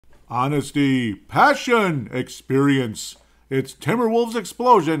Honesty, passion, experience. It's Timberwolves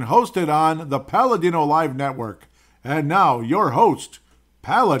Explosion, hosted on the Paladinolive network. And now, your host,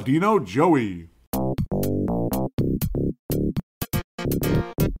 Paladino Joey.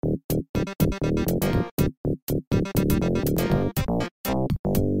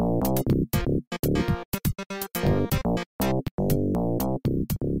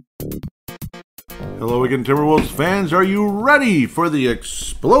 Hello again, Timberwolves fans. Are you ready for the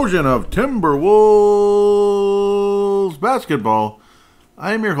explosion of Timberwolves basketball?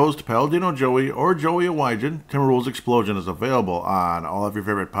 I am your host, Paladino Joey, or Joey Awajan. Timberwolves Explosion is available on all of your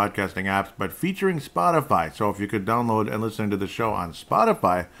favorite podcasting apps, but featuring Spotify. So if you could download and listen to the show on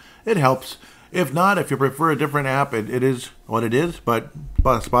Spotify, it helps. If not, if you prefer a different app, it is what it is, but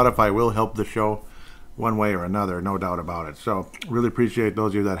Spotify will help the show one way or another, no doubt about it. So really appreciate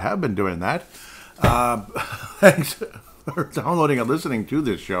those of you that have been doing that. Thanks for downloading and listening to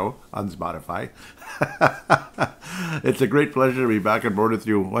this show on Spotify. It's a great pleasure to be back on board with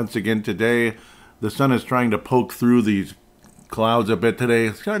you once again today. The sun is trying to poke through these clouds a bit today.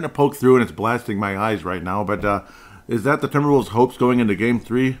 It's trying to poke through and it's blasting my eyes right now. But is that the Timberwolves' hopes going into Game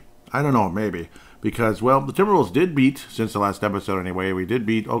 3? I don't know, maybe. Because, well, the Timberwolves did beat, since the last episode anyway, we did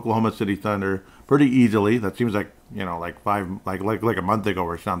beat Oklahoma City Thunder pretty easily. That seems like, like a month ago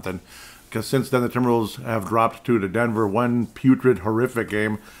or something. Because since then, the Timberwolves have dropped to Denver, one putrid, horrific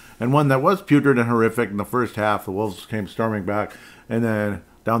game, and one that was putrid and horrific in the first half. The Wolves came storming back, and then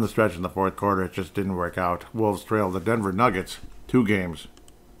down the stretch in the fourth quarter, it just didn't work out. Wolves trailed the Denver Nuggets 2-0. Here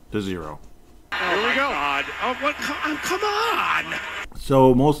we go. God. Oh, come on!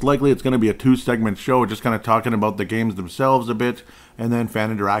 So most likely it's going to be a 2-segment show, just kind of talking about the games themselves a bit, and then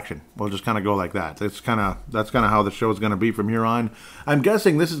fan interaction. We'll just kind of go like that. That's kind of how the show is going to be from here on. I'm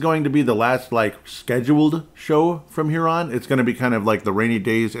guessing this is going to be the last scheduled show from here on. It's going to be kind of like the rainy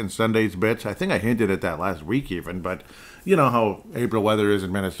days and Sundays bits. I think I hinted at that last week even, but you know how April weather is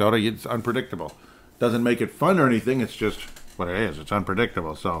in Minnesota. It's unpredictable. Doesn't make it fun or anything. It's just what it is. It's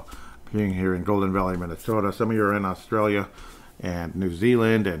unpredictable. So being here in Golden Valley, Minnesota, some of you are in Australia and New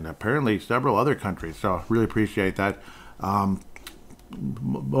Zealand, and apparently several other countries. So really appreciate that.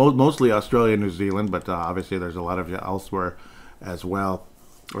 Mostly Australia and New Zealand, but obviously there's a lot of you elsewhere as well,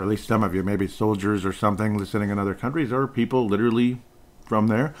 or at least some of you, maybe soldiers or something listening in other countries, or people literally from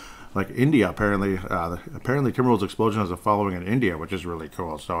there, like India. Apparently Timberwolves Explosion has a following in India, which is really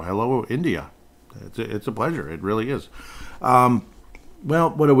cool. So hello, India. It's a pleasure. It really is.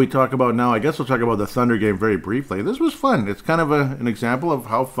 Well, what do we talk about now? I guess we'll talk about the Thunder game very briefly. This was fun. It's kind of an example of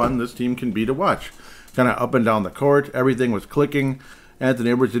how fun this team can be to watch. Kind of up and down the court. Everything was clicking.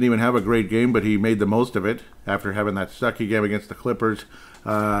 Anthony Edwards didn't even have a great game, but he made the most of it after having that sucky game against the Clippers.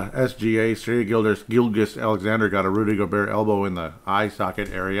 SGA, Shai Gilgeous-Alexander got a Rudy Gobert elbow in the eye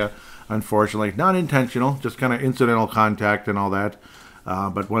socket area. Unfortunately, not intentional, just kind of incidental contact and all that.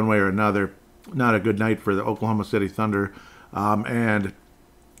 But one way or another, not a good night for the Oklahoma City Thunder. And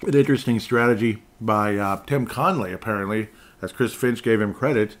an interesting strategy by Tim Conley, apparently, as Chris Finch gave him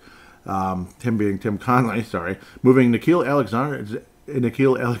credit, him being Tim Conley, moving Nickeil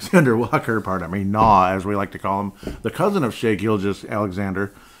Alexander-Walker, as we like to call him, the cousin of Shai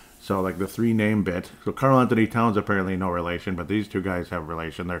Gilgeous-Alexander, so like the 3-name bit. So Karl Anthony Towns, apparently no relation, but these two guys have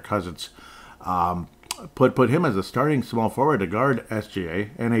relation, they're cousins. Put him as a starting small forward to guard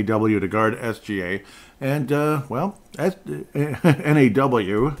SGA, NAW to guard SGA, and, NAW,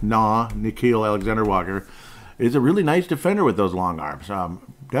 Nickeil Alexander-Walker, is a really nice defender with those long arms.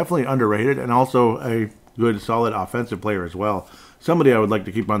 Definitely underrated, and also a good, solid offensive player as well. Somebody I would like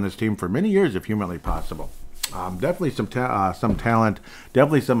to keep on this team for many years if humanly possible. Definitely some talent,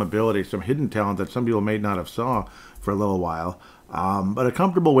 definitely some ability, some hidden talent that some people may not have saw for a little while. But a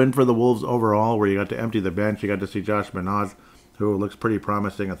comfortable win for the Wolves overall, where you got to empty the bench. You got to see Josh Minot, who looks pretty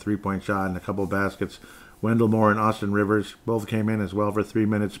promising, a 3-point shot and a couple baskets. Wendell Moore and Austin Rivers both came in as well for 3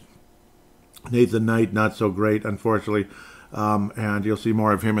 minutes. Nathan Knight, not so great, unfortunately. And you'll see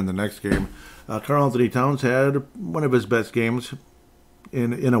more of him in the next game. Karl Anthony Towns had one of his best games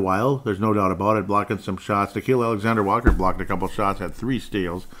in a while. There's no doubt about it, blocking some shots. Nickeil Alexander-Walker blocked a couple shots, had 3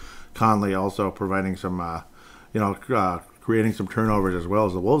 steals. Conley also providing some, creating some turnovers as well,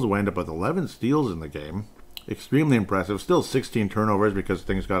 as the Wolves wind up with 11 steals in the game. Extremely impressive. Still 16 turnovers because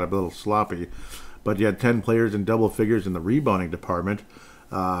things got a little sloppy. But you had 10 players in double figures in the rebounding department.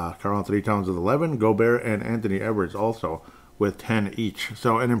 Karl Anthony Towns with 11, Gobert and Anthony Edwards also with 10 each.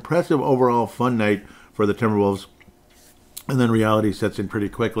 So an impressive overall fun night for the Timberwolves. And then reality sets in pretty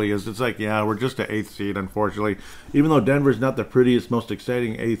quickly. It's like, yeah, we're just an 8th seed, unfortunately. Even though Denver's not the prettiest, most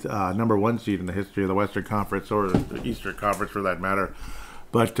exciting number 1 seed in the history of the Western Conference, or the Eastern Conference for that matter.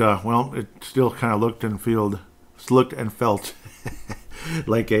 But, well, it still kind of looked and felt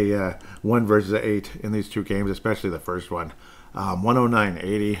like a 1 versus 8 in these two games, especially the first one.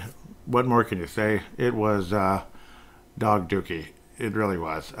 109-80. What more can you say? It was dog dookie. It really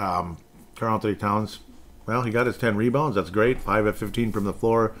was. Karl-Anthony Towns, well, he got his 10 rebounds. That's great. 5 of 15 from the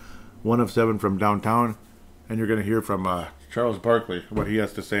floor, 1 of 7 from downtown. And you're going to hear from Charles Barkley what he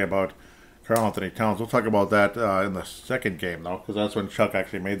has to say about Karl-Anthony Towns. We'll talk about that in the second game, though, because that's when Chuck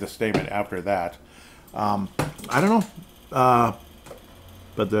actually made the statement after that. I don't know.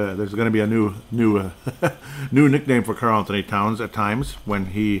 But there's going to be a new new nickname for Karl-Anthony Towns at times when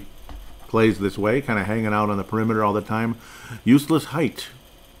he plays this way, kind of hanging out on the perimeter all the time. Useless height.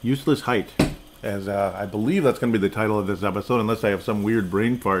 Useless height. As I believe that's going to be the title of this episode, unless I have some weird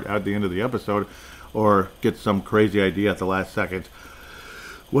brain fart at the end of the episode or get some crazy idea at the last second.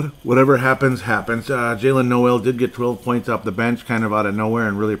 Whatever happens, happens. Jalen Noel did get 12 points off the bench, kind of out of nowhere,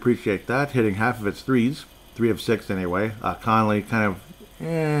 and really appreciate that, hitting half of its threes. 3 of 6 anyway. Conley kind of,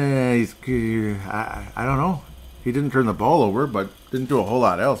 I don't know. He didn't turn the ball over, but didn't do a whole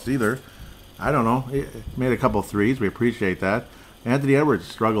lot else either. I don't know. He made a couple threes. We appreciate that. Anthony Edwards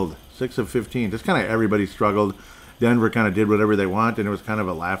struggled. 6 of 15. Just kind of everybody struggled. Denver kind of did whatever they want, and it was kind of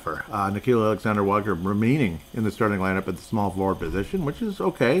a laugher. Nickeil Alexander-Walker remaining in the starting lineup at the small forward position, which is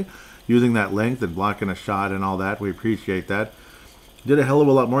okay. Using that length and blocking a shot and all that. We appreciate that. Did a hell of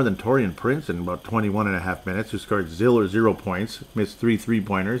a lot more than Taurean Prince in about 21 and a half minutes, who scored 0 points, missed 3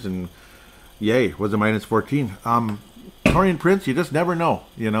 3-pointers, and yay, was a minus 14. Taurean Prince, you just never know,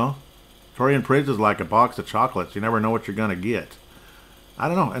 you know. Taurean Prince is like a box of chocolates. You never know what you're going to get. I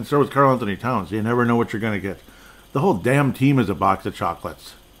don't know. And so was Karl-Anthony Towns. You never know what you're going to get. The whole damn team is a box of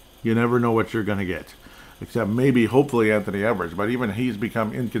chocolates. You never know what you're going to get. Except maybe, hopefully, Anthony Edwards. But even he's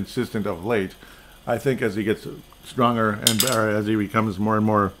become inconsistent of late. I think as he gets stronger and as he becomes more and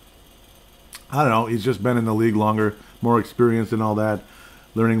more, I don't know, he's just been in the league longer, more experienced and all that,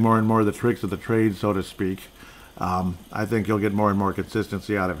 learning more and more of the tricks of the trade, so to speak. I think you'll get more and more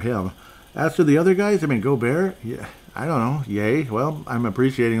consistency out of him. As for the other guys, I mean, Gobert, yeah, I don't know, yay. Well, I'm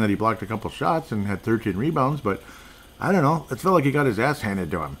appreciating that he blocked a couple shots and had 13 rebounds, but I don't know. It felt like he got his ass handed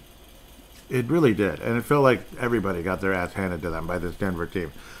to him. It really did. And it felt like everybody got their ass handed to them by this Denver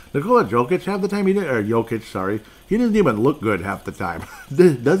team. Nikola Jokic, half the time he didn't, or Jokic, sorry, he doesn't even look good half the time.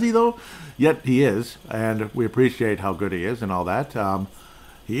 Does he, though? Yet he is, and we appreciate how good he is and all that.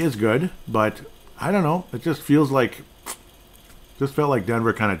 He is good, but I don't know. It just feels like, just felt like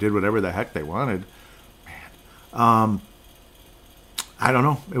Denver kind of did whatever the heck they wanted. Man. I don't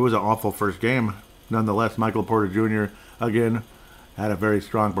know. It was an awful first game. Nonetheless, Michael Porter Jr., again, had a very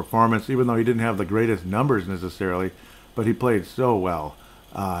strong performance, even though he didn't have the greatest numbers necessarily, but he played so well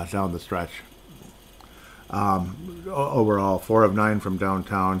down the stretch. Overall, 4 of 9 from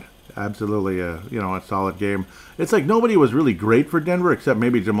downtown. Absolutely a solid game. It's like nobody was really great for Denver except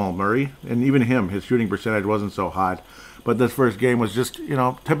maybe Jamal Murray, and even him, his shooting percentage wasn't so hot. But this first game was just,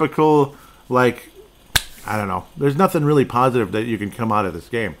 typical, like, I don't know. There's nothing really positive that you can come out of this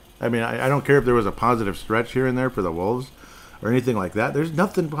game. I mean, I don't care if there was a positive stretch here and there for the Wolves or anything like that. There's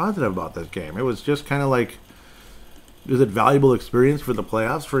nothing positive about this game. It was just kind of like, is it valuable experience for the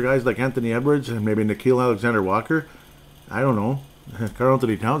playoffs for guys like Anthony Edwards and maybe Nickeil Alexander-Walker? I don't know.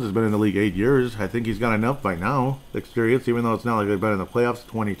 Karl-Anthony Towns has been in the league 8 years. I think he's got enough by now experience, even though it's not like they've been in the playoffs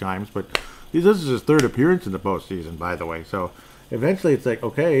 20 times. But this is his 3rd appearance in the postseason, by the way. So eventually it's like,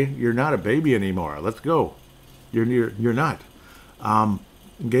 okay, you're not a baby anymore. Let's go. You're not.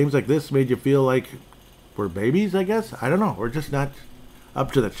 Games like this made you feel like we're babies, I guess. I don't know. We're just not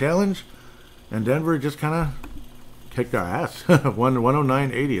up to the challenge. And Denver just kind of kicked our ass.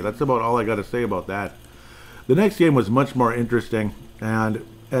 109-80. That's about all I got to say about that. The next game was much more interesting. And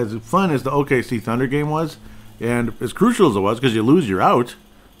as fun as the OKC Thunder game was, and as crucial as it was, because you lose, you're out.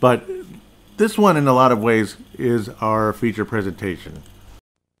 But this one, in a lot of ways, is our feature presentation.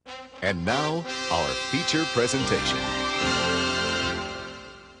 And now, our feature presentation.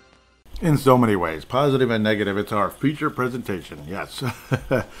 In so many ways, positive and negative, it's our feature presentation, yes.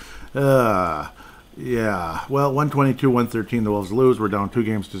 Yeah, well, 122-113, the Wolves lose. We're down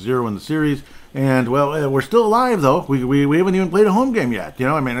 2-0 in the series. And, well, we're still alive, though. We haven't even played a home game yet.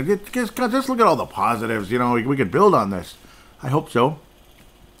 I mean, just look at all the positives. We could build on this. I hope so.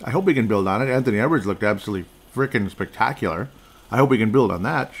 I hope we can build on it. Anthony Edwards looked absolutely freaking spectacular. I hope we can build on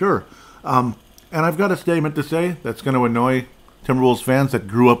that, sure. And I've got a statement to say that's going to annoy Timberwolves fans that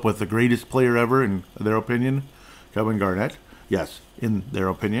grew up with the greatest player ever, in their opinion, Kevin Garnett. Yes, in their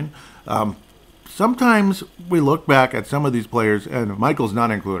opinion. Sometimes we look back at some of these players, and Michael's not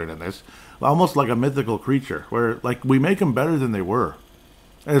included in this, almost like a mythical creature, where like we make them better than they were.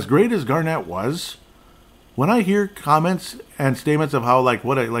 as great as Garnett was, when I hear comments and statements of how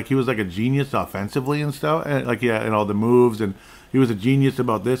like he was like a genius offensively and stuff, and like yeah, and all the moves, and he was a genius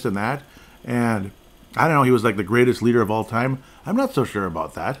about this and that, and I don't know, he was like the greatest leader of all time. I'm not so sure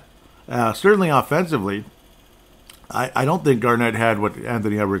about that. Certainly offensively, I don't think Garnett had what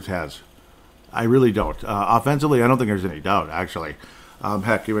Anthony Edwards has. I really don't. Offensively, I don't think there's any doubt, actually.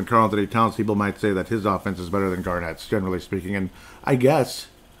 Heck, even Karl Anthony Towns, people might say that his offense is better than Garnett's, generally speaking. And I guess,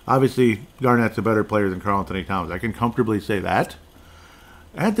 obviously, Garnett's a better player than Karl Anthony Towns. I can comfortably say that.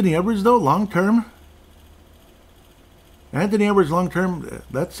 Anthony Edwards, though, long term. Anthony Edwards, long term.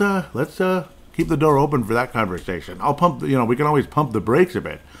 Let's keep the door open for that conversation. I'll pump. We can always pump the brakes a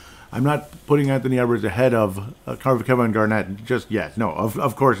bit. I'm not putting Anthony Edwards ahead of Kevin Garnett just yet. No,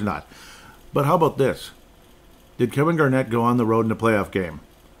 of course not. But how about this? Did Kevin Garnett go on the road in a playoff game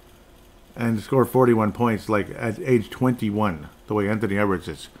and score 41 points like at age 21, the way Anthony Edwards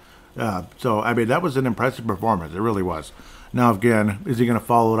is? So, I mean, that was an impressive performance. It really was. Now, again, is he going to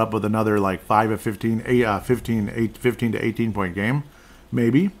follow it up with another like 5 of 15 to 18 point game?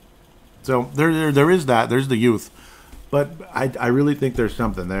 Maybe. So there is that. There's the youth. But I really think there's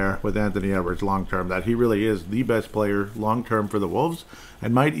something there with Anthony Edwards long term, that he really is the best player long term for the Wolves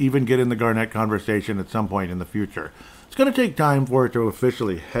and might even get in the Garnett conversation at some point in the future. It's going to take time for it to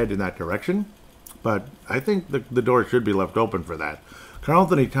officially head in that direction, but I think the door should be left open for that. Karl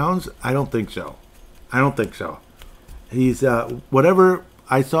Anthony Towns, I don't think so. He's whatever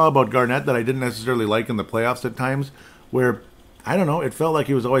I saw about Garnett that I didn't necessarily like in the playoffs at times, where I don't know, it felt like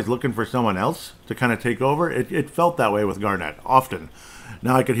he was always looking for someone else to kind of take over. It felt that way with Garnett, often.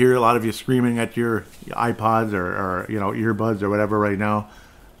 Now I could hear a lot of you screaming at your iPods or earbuds or whatever right now.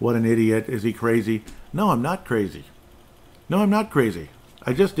 What an idiot. Is he crazy? No, I'm not crazy.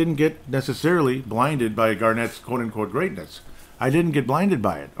 I just didn't get necessarily blinded by Garnett's quote-unquote greatness. I didn't get blinded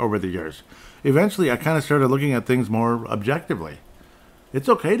by it over the years. Eventually, I kind of started looking at things more objectively. It's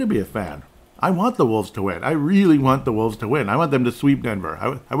okay to be a fan. I want the Wolves to win. I really want the Wolves to win. I want them to sweep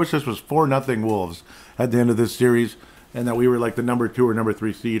Denver. I wish this was 4-0 Wolves at the end of this series, and that we were like the number 2 or number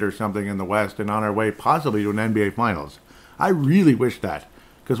 3 seed or something in the West and on our way possibly to an NBA Finals. I really wish that,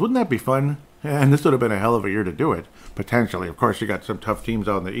 because wouldn't that be fun? And this would have been a hell of a year to do it, potentially. Of course, you got some tough teams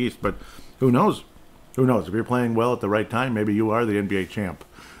out in the East, but who knows? Who knows? If you're playing well at the right time, maybe you are the NBA champ.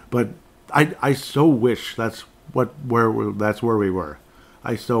 But I so wish that's where we were.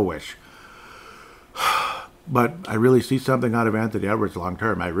 I so wish. But I really see something out of Anthony Edwards long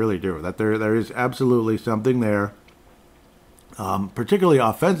term. I really do. That there is absolutely something there, particularly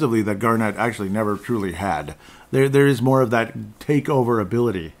offensively, that Garnett actually never truly had. There is more of that takeover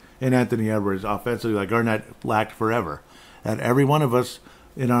ability in Anthony Edwards offensively that Garnett lacked forever. And every one of us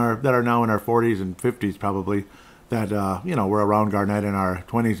that are now in our 40s and 50s probably, that we're around Garnett in our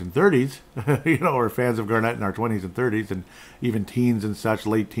 20s and 30s, we're fans of Garnett in our 20s and 30s, and even teens and such,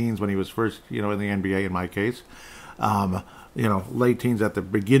 late teens when he was first, in the NBA in my case, late teens at the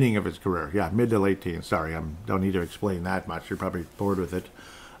beginning of his career, mid to late teens. Sorry, I don't need to explain that much. You're probably bored with it,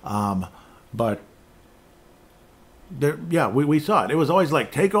 but there, we saw it. It was always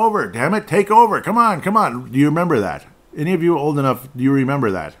like, take over, damn it, take over, come on. Do you remember that? Any of you old enough? Do you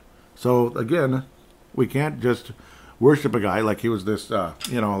remember that? So again, we can't just worship a guy like he was this,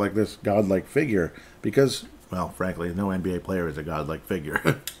 like this godlike figure, because, well, frankly, no NBA player is a godlike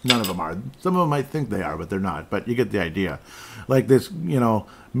figure. None of them are. Some of them might think they are, but they're not. But you get the idea. Like this,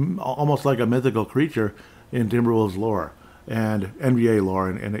 almost like a mythical creature in Timberwolves lore and NBA lore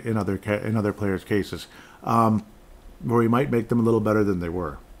in other players' cases, where we might make them a little better than they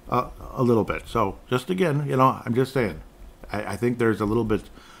were, a little bit. So just again, I'm just saying, I think there's a little bit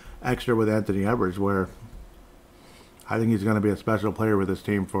extra with Anthony Edwards, where I think he's going to be a special player with this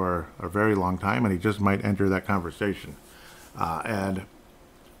team for a very long time, and he just might enter that conversation. And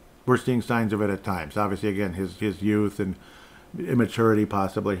we're seeing signs of it at times. Obviously, again, his youth and immaturity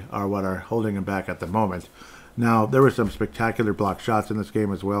possibly are what are holding him back at the moment. Now, there were some spectacular block shots in this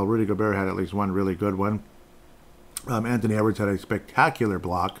game as well. Rudy Gobert had at least one really good one. Anthony Edwards had a spectacular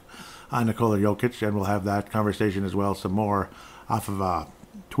block on Nikola Jokic, and we'll have that conversation as well, some more off of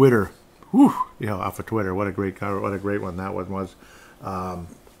Twitter. Off of Twitter. What a great one that one was.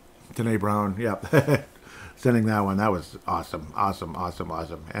 Tanae Brown, sending that one. That was awesome.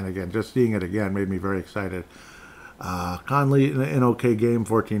 And again, just seeing it again made me very excited. Conley, an okay game,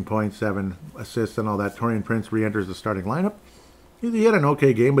 14 points, 7 assists and all that. Taurean Prince re-enters the starting lineup. He had an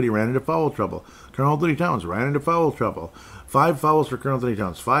okay game, but he ran into foul trouble. Karl Anthony Towns ran into foul trouble. 5 fouls for Karl Anthony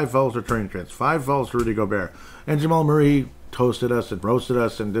Towns, 5 fouls for Taurean Prince, 5 fouls for Rudy Gobert. And Jamal Murray toasted us and roasted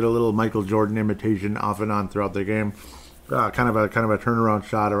us and did a little Michael Jordan imitation off and on throughout the game. kind of a turnaround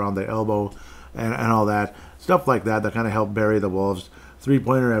shot around the elbow, and all that stuff like that kind of helped bury the Wolves.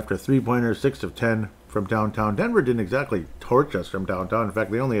 3-pointer after 3-pointer, 6 of 10 from downtown. Denver didn't exactly torch us from downtown. In fact,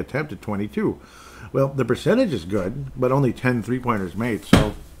 they only attempted 22. Well, the percentage is good, but only 10 3-pointers made.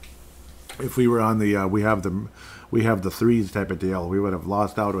 So if we were on the we have the threes type of deal, we would have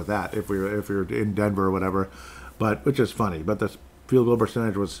lost out with that if we were in Denver or whatever. But which is funny. But the field goal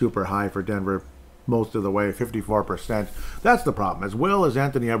percentage was super high for Denver most of the way, 54%. That's the problem. As well as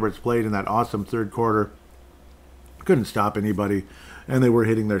Anthony Edwards played in that awesome third quarter, couldn't stop anybody, and they were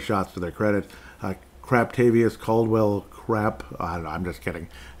hitting their shots to their credit. Craptavius Caldwell Crap, I don't know, I'm just kidding,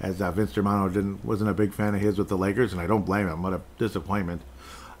 as Vince Germano wasn't a big fan of his with the Lakers, and I don't blame him. What a disappointment.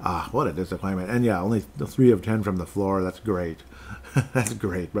 What a disappointment. And yeah, only 3 of 10 from the floor. That's great. That's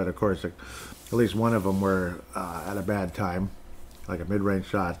great. But of course, at least one of them were at a bad time, like a mid-range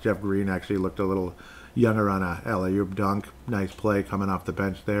shot. Jeff Green actually looked a little younger on a alley-oop dunk. Nice play coming off the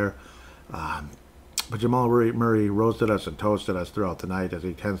bench there. But Jamal Murray roasted us and toasted us throughout the night, as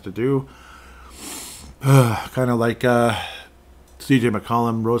he tends to do. Kind of like C.J.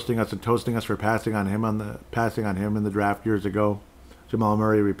 McCollum roasting us and toasting us for passing on him in the draft years ago. Jamal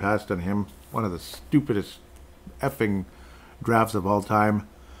Murray, we passed on him. One of the stupidest effing drafts of all time.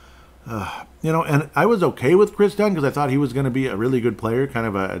 And I was okay with Chris Dunn because I thought he was going to be a really good player, kind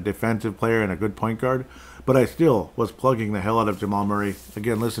of a defensive player and a good point guard. But I still was plugging the hell out of Jamal Murray.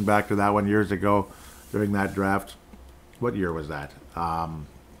 Again, listen back to that one years ago during that draft. What year was that?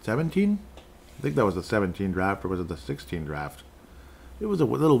 17? I think that was the 17 draft, or was it the 16 draft? It was a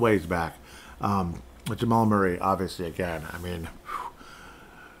little ways back. But Jamal Murray, obviously, again, I mean,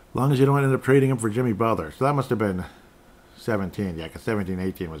 as long as you don't end up trading him for Jimmy Butler. So that must have been 17. Yeah, because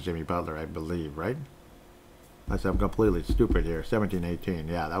 17-18 was Jimmy Butler, I believe, right? I'm completely stupid here. 17-18.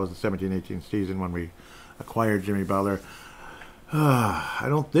 Yeah, that was the 17-18 season when we acquired Jimmy Butler. I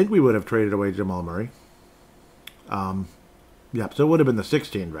don't think we would have traded away Jamal Murray. Yeah, so it would have been the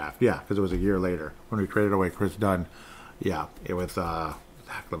 16 draft. Yeah, because it was a year later when we traded away Chris Dunn. Yeah, it was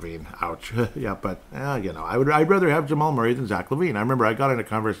Zach LaVine. Ouch. Yeah, but I'd rather have Jamal Murray than Zach LaVine. I remember I got in a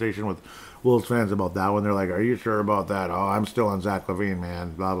conversation with Wolves fans about that one. They're like, "Are you sure about that?" "Oh, I'm still on Zach LaVine,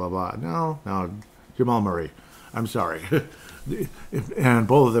 man." Blah blah blah. No, Jamal Murray. I'm sorry. And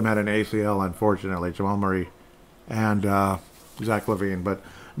both of them had an ACL, unfortunately, Jamal Murray and Zach LaVine. But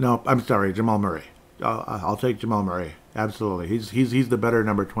no, I'm sorry, Jamal Murray. I'll take Jamal Murray. Absolutely. He's the better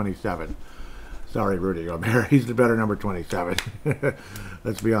number 27. Sorry, Rudy Gobert. He's the better number 27.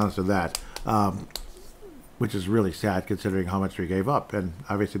 Let's be honest with that. Which is really sad considering how much we gave up. And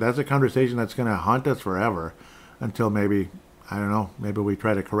obviously that's a conversation that's going to haunt us forever until maybe, I don't know, maybe we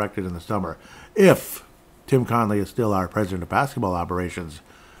try to correct it in the summer. If Tim Conley is still our president of basketball operations.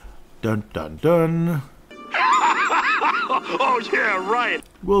 Dun, dun, dun. Oh, yeah, right.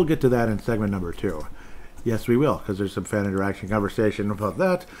 We'll get to that in segment number 2. Yes, we will, because there's some fan interaction conversation about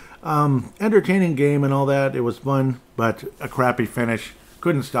that. Entertaining game and all that. It was fun, but a crappy finish.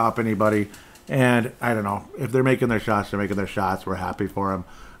 Couldn't stop anybody. And I don't know. If they're making their shots, they're making their shots. We're happy for them.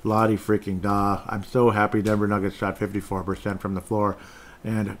 Lottie freaking da. I'm so happy Denver Nuggets shot 54% from the floor.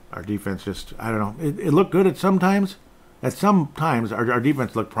 And our defense just, I don't know. It looked good at some times. At some times, our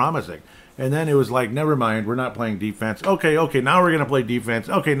defense looked promising. And then it was like, never mind, we're not playing defense. Okay, now we're going to play defense.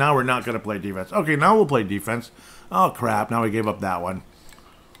 Okay, now we're not going to play defense. Okay, now we'll play defense. Oh, crap, now we gave up that one.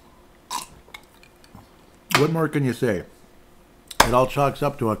 What more can you say? It all chalks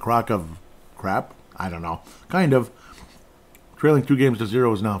up to a crock of crap? I don't know. Kind of. Trailing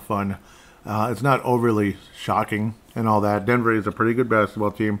 2-0 is not fun. It's not overly shocking and all that. Denver is a pretty good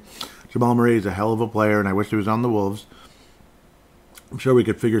basketball team. Jamal Murray is a hell of a player, and I wish he was on the Wolves. I'm sure we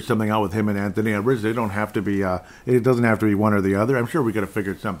could figure something out with him and Anthony Edwards. They don't have to be, it doesn't have to be one or the other. I'm sure we could have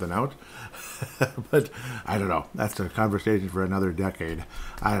figured something out. But I don't know. That's a conversation for another decade.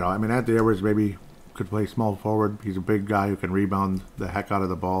 I don't know. I mean, Anthony Edwards maybe could play small forward. He's a big guy who can rebound the heck out of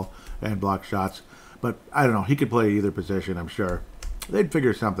the ball and block shots. But I don't know. He could play either position, I'm sure. They'd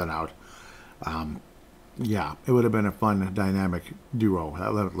figure something out. Yeah, it would have been a fun, dynamic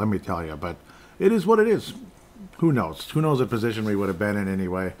duo, let me tell you. But it is what it is. Who knows? Who knows what position we would have been in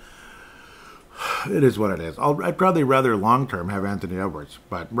anyway? It is what it is. I'd probably rather long-term have Anthony Edwards.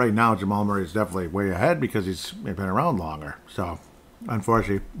 But right now, Jamal Murray is definitely way ahead because he's been around longer. So,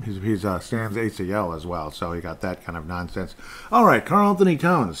 unfortunately, he's Stan's ACL as well. So, he got that kind of nonsense. All right, Karl Anthony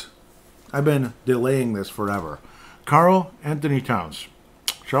Towns. I've been delaying this forever. Karl Anthony Towns.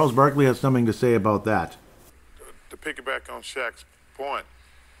 Charles Barkley has something to say about that. To piggyback on Shaq's point,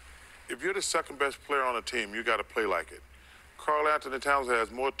 if you're the second best player on the team, you got to play like it. Karl Anthony Towns has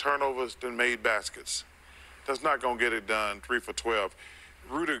more turnovers than made baskets. that's not going to get it done 3 for 12.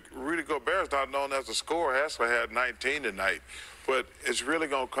 Rudy Gobert is not known as a scorer. Actually had 19 tonight. But it's really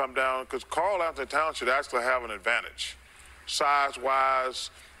going to come down because Karl Anthony Towns should actually have an advantage,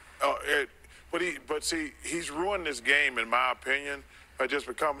 size-wise. But see, he's ruined this game, in my opinion, by just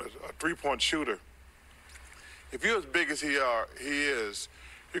becoming a three-point shooter. If you're as big as he is,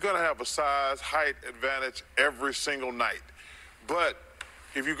 you're going to have a size, height advantage every single night. But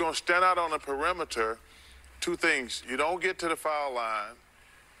if you're going to stand out on the perimeter, two things: you don't get to the foul line,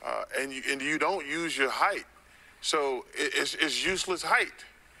 and you don't use your height. So it's useless height.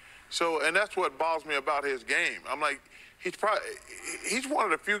 So, and that's what bothers me about his game. I'm like, he's one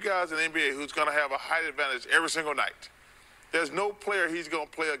of the few guys in the NBA who's going to have a height advantage every single night. There's no player he's going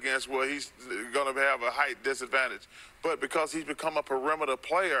to play against where he's going to have a height disadvantage. But because he's become a perimeter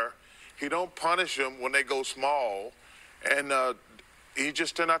player, he don't punish them when they go small, and he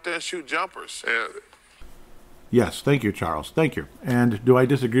just stand out there and shoot jumpers. Yes, thank you, Charles. Thank you. And do I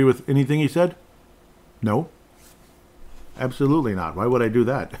disagree with anything he said? No. Absolutely not. Why would I do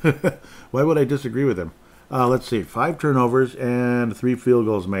that? Why would I disagree with him? Let's see. 5 turnovers and 3 field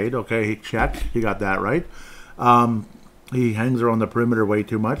goals made. Okay, he checked. He got that right. He hangs around the perimeter way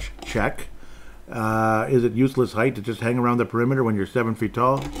too much. Check. Is it useless height to just hang around the perimeter when you're 7 feet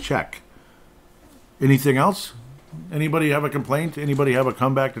tall? Check. Anything else? Anybody have a complaint? Anybody have a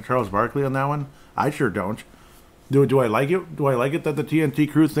comeback to Charles Barkley on that one? I sure don't. Do I like it? Do I like it that the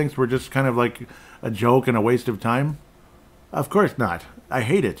TNT crew thinks we're just kind of like a joke and a waste of time? Of course not. I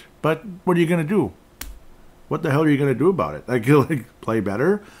hate it. But what are you going to do? What the hell are you going to do about it? Like play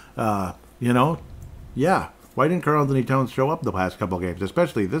better? Yeah. Why didn't Karl Anthony Towns show up the past couple of games,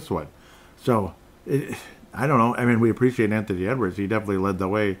 especially this one? So, I don't know. I mean, we appreciate Anthony Edwards. He definitely led the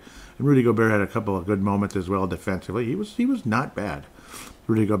way. And Rudy Gobert had a couple of good moments as well defensively. He was not bad.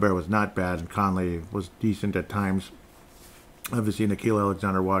 Rudy Gobert was not bad, and Conley was decent at times. Obviously, Nickeil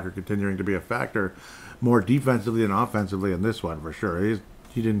Alexander-Walker continuing to be a factor more defensively than offensively in this one, for sure.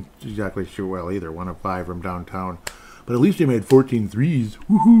 He didn't exactly shoot well either, 1 of 5 from downtown. But at least he made 14 threes.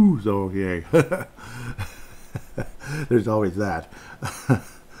 Woohoo! So, yay. There's always that.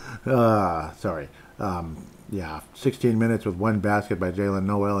 Sorry. 16 minutes with 1 basket by Jalen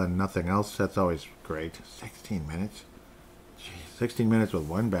Noel and nothing else. That's always great. 16 minutes? Jeez, 16 minutes with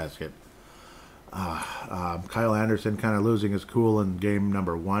 1 basket. Kyle Anderson kind of losing his cool in game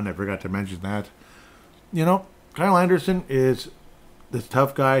number 1. I forgot to mention that. Kyle Anderson is this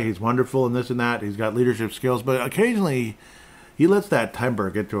tough guy. He's wonderful and this and that. He's got leadership skills, but occasionally he lets that temper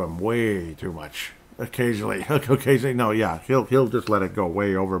get to him way too much. Occasionally, he'll just let it go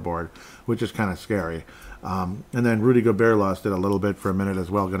way overboard, which is kind of scary. And then Rudy Gobert lost it a little bit for a minute as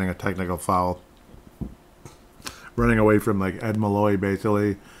well, getting a technical foul, running away from like Ed Malloy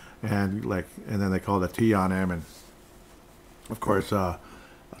basically, and then they called a T on him, and of course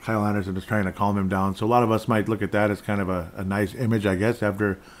Kyle Anderson is trying to calm him down. So a lot of us might look at that as kind of a nice image, I guess,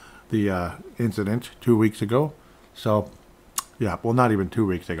 after the incident 2 weeks ago. So yeah, well, not even 2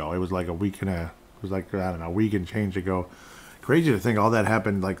 weeks ago. It was like a week and change ago. Crazy to think all that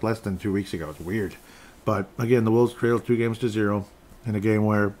happened like less than 2 weeks ago. It's weird. But again, the Wolves trailed 2-0 in a game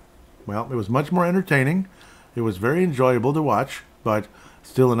where, well, it was much more entertaining. It was very enjoyable to watch, but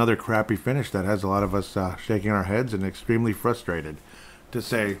still another crappy finish that has a lot of us shaking our heads and extremely frustrated, to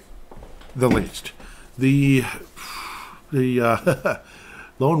say the least. The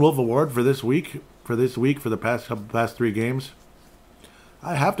Lone Wolf Award for this week, for the past 3 games,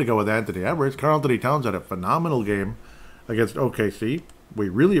 I have to go with Anthony Edwards. Karl Anthony Towns had a phenomenal game against OKC. We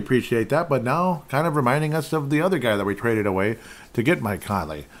really appreciate that, but now kind of reminding us of the other guy that we traded away to get Mike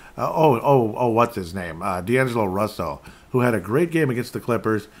Conley. What's his name? D'Angelo Russell, who had a great game against the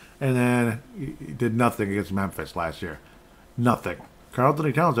Clippers and then he did nothing against Memphis last year. Nothing. Karl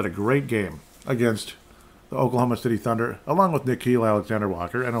Anthony Towns had a great game against the Oklahoma City Thunder, along with Nickeil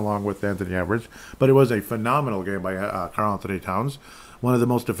Alexander-Walker and along with Anthony Edwards. But it was a phenomenal game by Karl Anthony Towns. One of the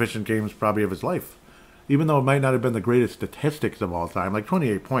most efficient games probably of his life. Even though it might not have been the greatest statistics of all time, like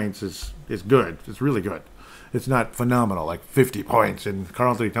 28 points is good. It's really good. It's not phenomenal, like 50 points. And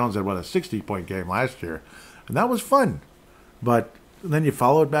Karl Anthony Towns had, a 60-point game last year. And that was fun. But then you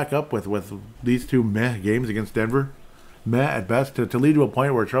follow it back up with these 2 meh games against Denver. Meh at best, to lead to a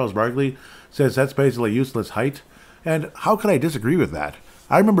point where Charles Barkley says that's basically useless height. And how could I disagree with that?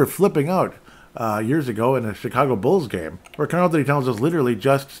 I remember flipping out years ago in a Chicago Bulls game where Karl Anthony Towns was literally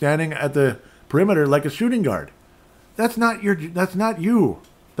just standing at the perimeter like a shooting guard. That's not you. That's not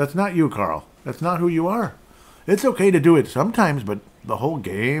you, Karl. That's not who you are. It's okay to do it sometimes, but the whole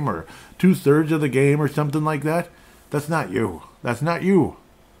game or 2/3 of the game or something like that, that's not you. That's not you.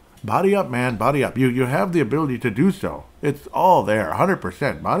 Body up, man. Body up. You have the ability to do so. It's all there.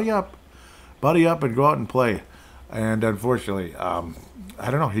 100%. Body up. Body up and go out and play. And unfortunately, I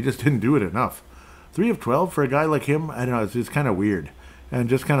don't know. He just didn't do it enough. 3 of 12 for a guy like him, I don't know. It's kind of weird. And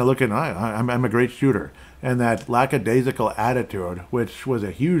just kind of looking, I'm a great shooter. And that lackadaisical attitude, which was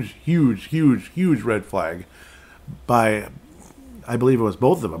a huge, huge, huge, huge red flag by, I believe it was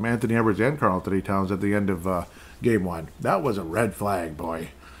both of them, Anthony Edwards and Karl Anthony Towns at the end of game 1. That was a red flag, boy.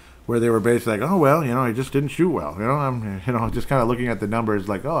 Where they were basically like, oh, well, I just didn't shoot well. I'm, just kind of looking at the numbers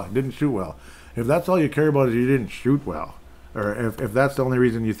like, oh, I didn't shoot well. If that's all you care about is you didn't shoot well, or if that's the only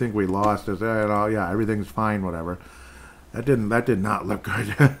reason you think we lost is, yeah, everything's fine, whatever. That did not look good.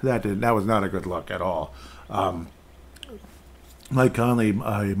 that was not a good look at all. Mike Conley,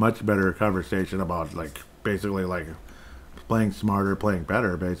 a much better conversation about basically playing smarter, playing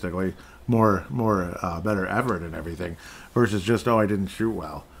better, basically more better effort and everything, versus just I didn't shoot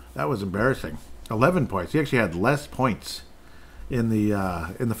well. That was embarrassing. 11 points. He actually had less points in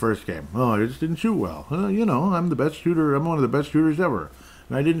the first game. Oh, I just didn't shoot well. I'm the best shooter. I'm one of the best shooters ever,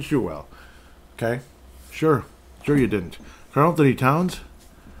 and I didn't shoot well. Okay, sure you didn't. Karl Anthony Towns,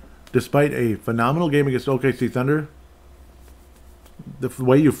 despite a phenomenal game against OKC Thunder, the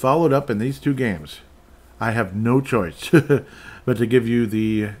way you followed up in these 2 games, I have no choice but to give you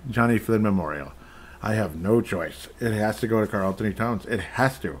the Johnny Flynn Memorial. I have no choice. It has to go to Karl Anthony Towns. It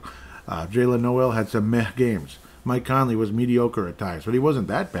has to. Jalen Noel had some meh games. Mike Conley was mediocre at times, but he wasn't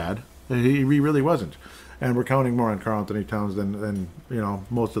that bad. He really wasn't. And we're counting more on Karl Anthony Towns than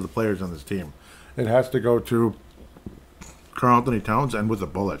most of the players on this team. It has to go to Karl Anthony Towns, and with a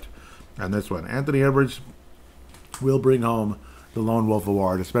bullet. And this one, Anthony Edwards will bring home the Lone Wolf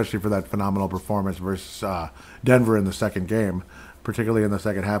Award, especially for that phenomenal performance versus Denver in the second game, particularly in the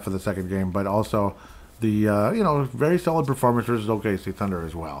second half of the second game, but also the very solid performance versus OKC Thunder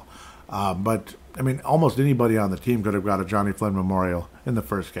as well. But I mean, almost anybody on the team could have got a Johnny Flynn Memorial in the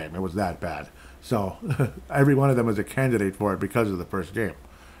first game. It was that bad. So every one of them is a candidate for it because of the first game.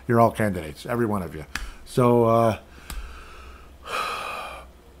 You're all candidates, every one of you. So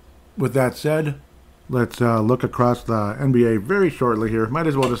with that said, let's look across the NBA very shortly here. Might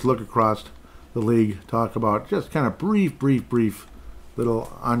as well just look across the league, talk about just kind of brief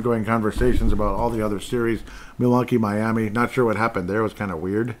little ongoing conversations about all the other series. Milwaukee, Miami, not sure what happened there. It was kind of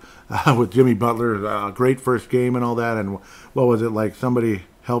weird with Jimmy Butler. Great first game and all that. And what was it like? Somebody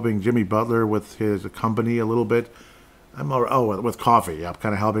helping Jimmy Butler with his company a little bit. With coffee. Yeah,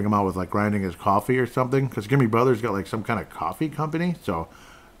 kind of helping him out with grinding his coffee or something. Because Jimmy Butler's got some kind of coffee company. So,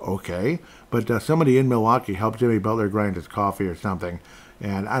 okay. But somebody in Milwaukee helped Jimmy Butler grind his coffee or something.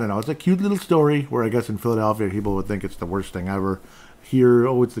 And I don't know. It's a cute little story where I guess in Philadelphia people would think it's the worst thing ever. Here,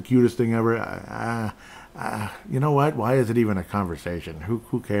 it's the cutest thing ever. You know what? Why is it even a conversation?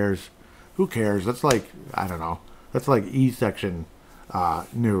 Who cares? Who cares? That's I don't know. That's E-section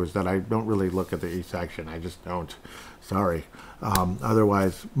news that I don't really look at the E-section. I just don't. Sorry.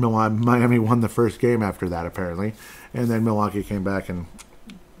 Otherwise, Miami won the first game after that, apparently. And then Milwaukee came back and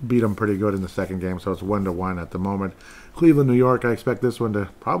beat them pretty good in the second game, so it's 1-1 at the moment. Cleveland, New York, I expect this one to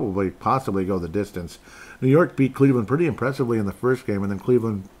possibly go the distance. New York beat Cleveland pretty impressively in the first game, and then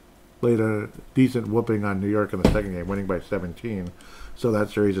Cleveland laid a decent whooping on New York in the second game, winning by 17. So that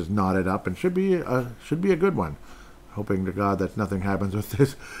series is knotted up and should be a good one. Hoping to God that nothing happens with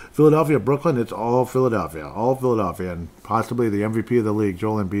this. Philadelphia, Brooklyn, it's all Philadelphia, and possibly the MVP of the league,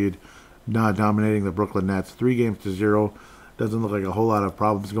 Joel Embiid, not dominating the Brooklyn Nets, 3-0. Doesn't look like a whole lot of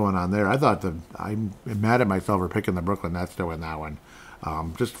problems going on there. I'm mad at myself for picking the Brooklyn Nets to win that one.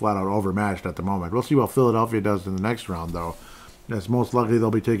 Just flat out overmatched at the moment. We'll see what Philadelphia does in the next round, though. It's most likely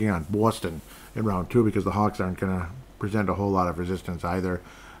they'll be taking on Boston in round 2 because the Hawks aren't going to present a whole lot of resistance either.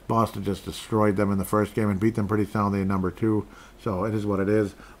 Boston just destroyed them in the first game and beat them pretty soundly in number 2. So it is what it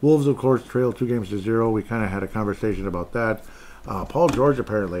is. Wolves, of course, trailed 2-0. We kind of had a conversation about that. Paul George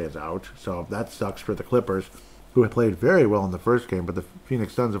apparently is out, so that sucks for the Clippers, who had played very well in the first game, but the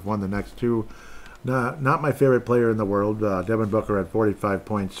Phoenix Suns have won the next 2. Not my favorite player in the world. Devin Booker had 45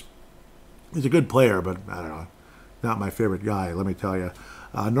 points. He's a good player, but I don't know. Not my favorite guy, let me tell you.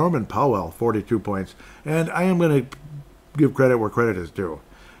 Norman Powell, 42 points. And I am going to give credit where credit is due.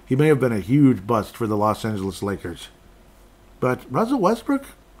 He may have been a huge bust for the Los Angeles Lakers. But Russell Westbrook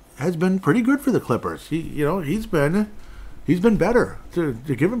has been pretty good for the Clippers. He's been better, to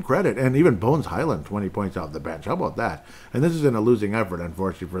give him credit. And even Bones Highland, 20 points off the bench. How about that? And this is in a losing effort,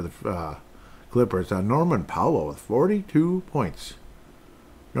 unfortunately, for the Clippers. Norman Powell with 42 points.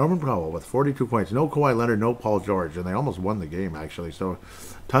 Norman Powell with 42 points. No Kawhi Leonard, no Paul George. And they almost won the game, actually. So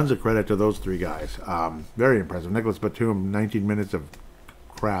tons of credit to those 3 guys. Very impressive. Nicholas Batum, 19 minutes of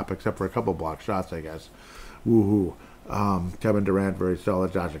crap, except for a couple block shots, I guess. Woohoo. Kevin Durant, very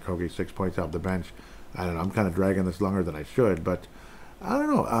solid. Josh Okogie, 6 points off the bench. I don't know, I'm kind of dragging this longer than I should, but I don't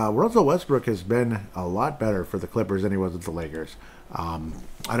know. Russell Westbrook has been a lot better for the Clippers than he was with the Lakers. I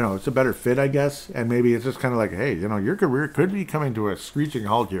don't know. It's a better fit, I guess, and maybe it's just kind of like, hey, you know, your career could be coming to a screeching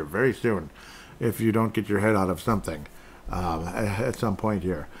halt here very soon if you don't get your head out of something at some point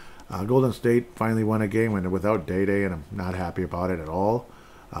here. Golden State finally won a game without Day-Day, and I'm not happy about it at all.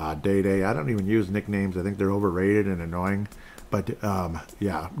 Day-Day, I don't even use nicknames. I think they're overrated and annoying. But,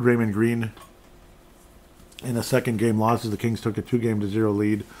 yeah, Draymond Green, in the second game losses, the Kings took a 2-0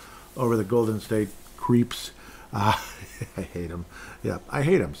 lead over the Golden State Creeps. I hate him. Yeah, I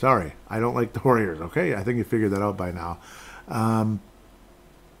hate him. Sorry. I don't like the Warriors, okay? I think you figured that out by now.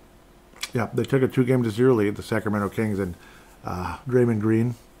 Yeah, they took a 2-0 lead, the Sacramento Kings, and Draymond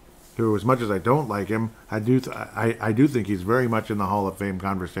Green, who, as much as I don't like him, I do think he's very much in the Hall of Fame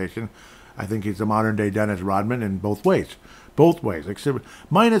conversation. I think he's the modern-day Dennis Rodman in both ways. Both ways, except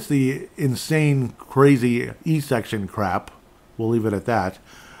minus the insane, crazy E-section crap. We'll leave it at that.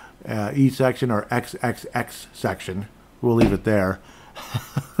 E-section or XXX section. We'll leave it there.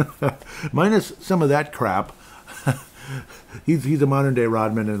 Minus some of that crap. He's a modern-day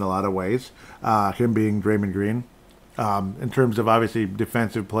Rodman in a lot of ways. Him being Draymond Green. In terms of, obviously,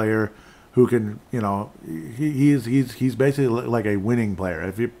 defensive player who can, you know, he's basically like a winning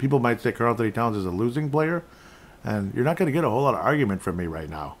player. People might say Karl Anthony Towns is a losing player, and you're not going to get a whole lot of argument from me right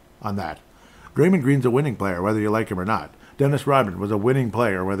now on that. Draymond Green's a winning player, whether you like him or not. Dennis Rodman was a winning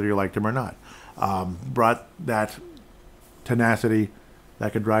player, whether you liked him or not. Brought that tenacity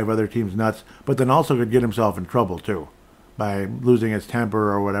that could drive other teams nuts, but then also could get himself in trouble, too, by losing his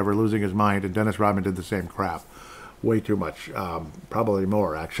temper or whatever, losing his mind, and Dennis Rodman did the same crap. Way too much, probably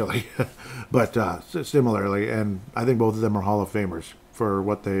more, actually, but similarly, and I think both of them are Hall of Famers for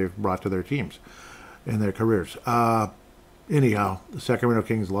what they've brought to their teams in their careers. Anyhow, the Sacramento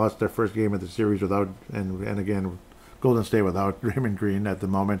Kings lost their first game of the series without, and again, Golden State without Draymond Green at the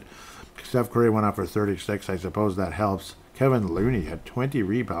moment. Steph Curry went out for 36. I suppose that helps. Kevin Looney had 20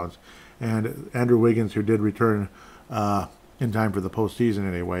 rebounds, and Andrew Wiggins, who did return in time for the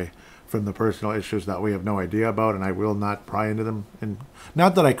postseason anyway, from the personal issues that we have no idea about, and I will not pry into them. And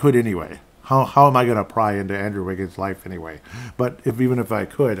not that I could anyway. How am I going to pry into Andrew Wiggins' life anyway? But even if I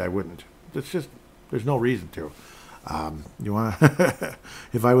could, I wouldn't. It's just, there's no reason to. You want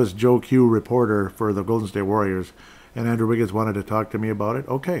if I was Joe Q reporter for the Golden State Warriors and Andrew Wiggins wanted to talk to me about it,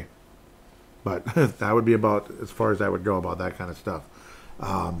 okay. But that would be about as far as I would go about that kind of stuff.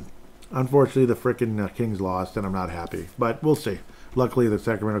 Unfortunately, the frickin' Kings lost, and I'm not happy. But we'll see. Luckily, the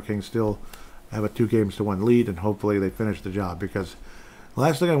Sacramento Kings still have a 2-1 lead, and hopefully they finish the job, because the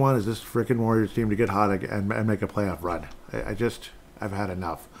last thing I want is this frickin' Warriors team to get hot again and make a playoff run. I've had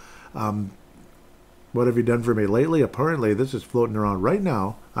enough. What have you done for me lately? Apparently, this is floating around right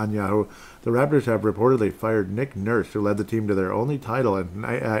now on Yahoo. The Raptors have reportedly fired Nick Nurse, who led the team to their only title in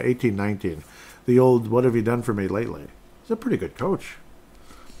 18-19. The old, what have you done for me lately? He's a pretty good coach.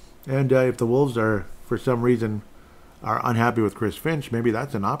 And if the Wolves are, for some reason, are unhappy with Chris Finch, maybe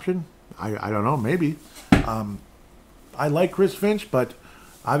that's an option. I don't know, maybe. I like Chris Finch, but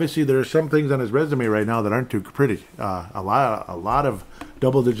obviously there are some things on his resume right now that aren't too pretty. A lot of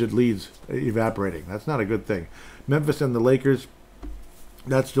double-digit leads evaporating. That's not a good thing. Memphis and the Lakers,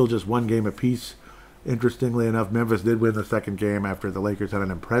 that's still just one game apiece. Interestingly enough, Memphis did win the second game after the Lakers had an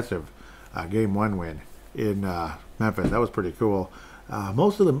impressive Game 1 win in Memphis. That was pretty cool.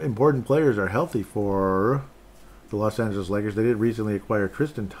 Most of the important players are healthy for the Los Angeles Lakers. They did recently acquire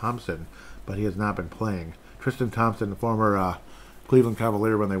Tristan Thompson, but he has not been playing. Tristan Thompson, the former Cleveland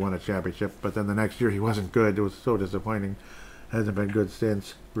Cavalier when they won a championship, but then the next year he wasn't good. It was so disappointing. Hasn't been good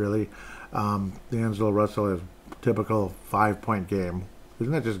since, really. D'Angelo Russell has a typical 5-point game.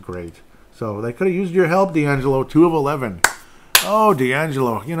 Isn't that just great? So they could have used your help, D'Angelo. 2 of 11. Oh,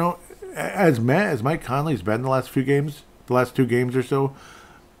 D'Angelo. You know, as Mike Conley's been the last few games, the last 2 games or so,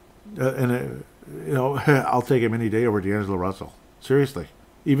 you know, I'll take him any day over D'Angelo Russell. Seriously.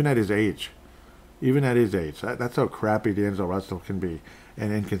 Even at his age. That's how crappy D'Angelo Russell can be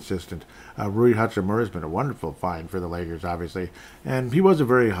and inconsistent. Rui Hachimura has been a wonderful find for the Lakers, obviously. And he was a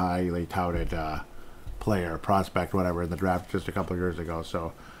very highly touted player, prospect, whatever, in the draft just a couple of years ago.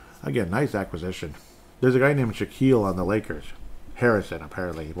 So, again, nice acquisition. There's a guy named Shaquille on the Lakers. Harrison,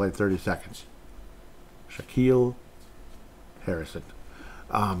 apparently. He played 30 seconds. Shaquille Harrison.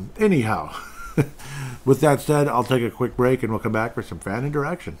 Anyhow, with that said, I'll take a quick break and we'll come back for some fan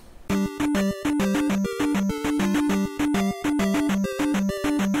interaction.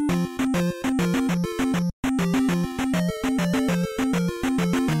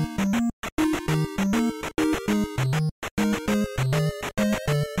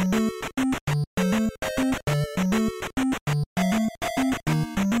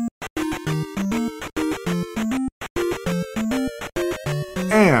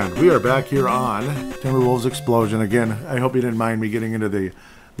 We are back here on Timberwolves Explosion. Again, I hope you didn't mind me getting into the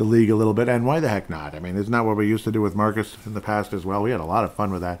league a little bit, and why the heck not? I mean, isn't that what we used to do with Marcus in the past as well? We had a lot of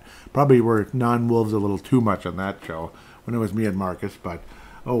fun with that. Probably were non-Wolves a little too much on that show when it was me and Marcus, but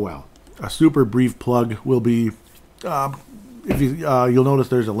oh well. A super brief plug will be, if you'll notice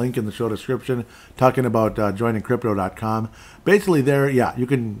there's a link in the show description talking about joiningcrypto.com. Basically there, yeah, you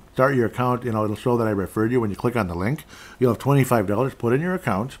can start your account. You know, it'll show that I referred you when you click on the link. You'll have $25 put in your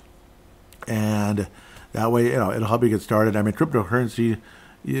account, and that way, you know, it'll help you get started. I mean, cryptocurrency,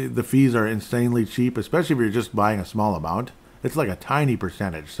 the fees are insanely cheap, especially if you're just buying a small amount. It's like a tiny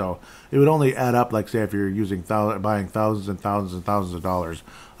percentage, so it would only add up, like say if you're buying thousands and thousands and thousands of dollars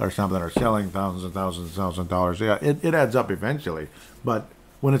or something, or selling thousands and thousands and thousands of dollars. Yeah, it adds up eventually. But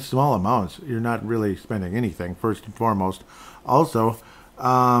when it's small amounts, you're not really spending anything, first and foremost. Also,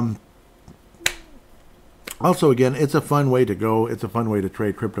 again, it's a fun way to go. It's a fun way to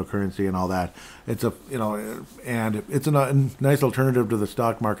trade cryptocurrency and all that. It's a, you know, and it's a nice alternative to the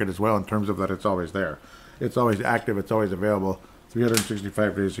stock market as well in terms of that it's always there. It's always active. It's always available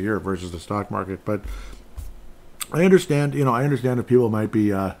 365 days a year versus the stock market. But I understand, you know, if people might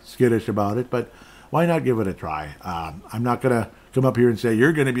be skittish about it, but why not give it a try? I'm not going to come up here and say,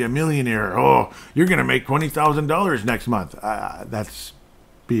 you're going to be a millionaire. Oh, you're going to make $20,000 next month. That's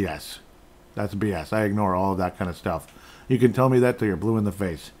BS. That's BS. I ignore all of that kind of stuff. You can tell me that till you're blue in the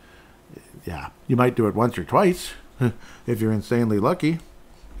face. Yeah, you might do it once or twice if you're insanely lucky.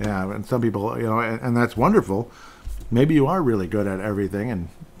 Yeah, and some people, you know, and that's wonderful. Maybe you are really good at everything, and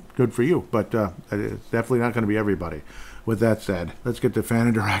good for you. But it's definitely not going to be everybody. With that said, let's get to fan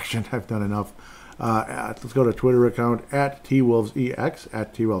interaction. I've done enough. Let's go to Twitter account at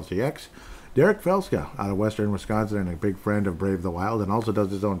TWolvesEX. Derek Felska out of Western Wisconsin and a big friend of Brave the Wild, and also does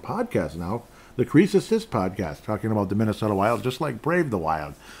his own podcast now, the Crease Assist podcast, talking about the Minnesota Wild, just like Brave the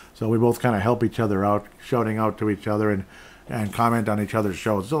Wild. So we both kind of help each other out, shouting out to each other and comment on each other's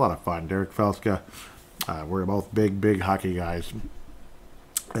shows. It's a lot of fun. Derek Felska, we're both big hockey guys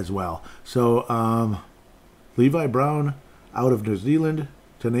as well. So Levi Brown out of New Zealand,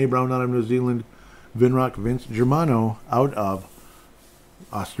 Tanae Brown out of New Zealand, Vinrock Vince Germano out of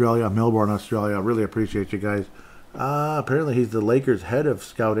Australia, Melbourne, Australia. I really appreciate you guys. Apparently he's the Lakers' head of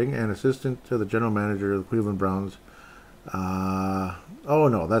scouting and assistant to the general manager of the Cleveland Browns. Oh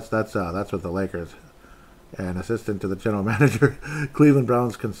no, that's with the Lakers. And assistant to the general manager, Cleveland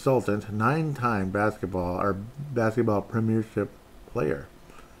Browns consultant, 9-time basketball premiership player.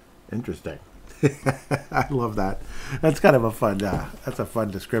 Interesting. I love that. That's kind of a fun. That's a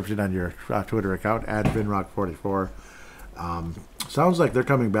fun description on your Twitter account at Vinrock44. Sounds like they're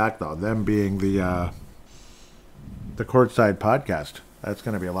coming back though. Them being the Courtside podcast. That's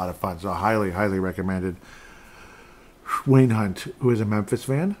going to be a lot of fun. So highly recommended. Wayne Hunt, who is a Memphis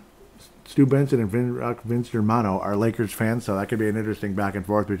fan. Stu Benson and Vince Germano are Lakers fans, so that could be an interesting back and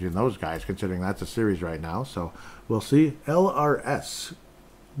forth between those guys, considering that's a series right now. So we'll see. LRS,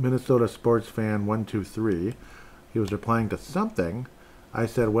 Minnesota sports fan 123. He was replying to something. I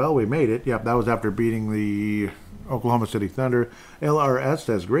said, well, we made it. Yep, that was after beating the Oklahoma City Thunder. LRS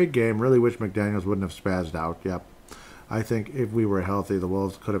says, great game. Really wish McDaniels wouldn't have spazzed out. Yep. I think if we were healthy, the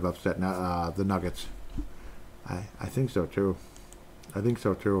Wolves could have upset the Nuggets. I think so, too.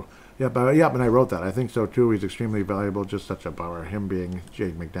 Yep, and I wrote that. I think so, too. He's extremely valuable. Just such a power. Him being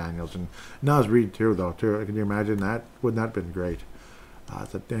Jake McDaniels. And Naz Reid, too, though, too. Can you imagine that? Wouldn't that have been great?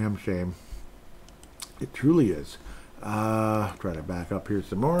 It's a damn shame. It truly is. Try to back up here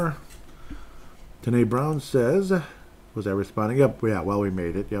some more. Tanae Brown says, was I responding? Yep, yeah, well, we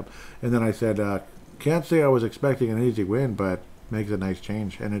made it, yep. And then I said, can't say I was expecting an easy win, but makes a nice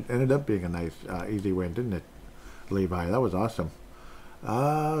change. And it ended up being a nice, easy win, didn't it, Levi? That was awesome.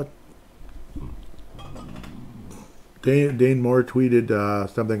 Dane Moore tweeted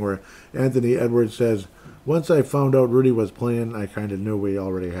something where Anthony Edwards says, once I found out Rudy was playing, I kind of knew we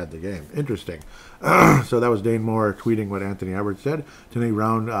already had the game. Interesting. So that was Dane Moore tweeting what Anthony Edwards said. Tanae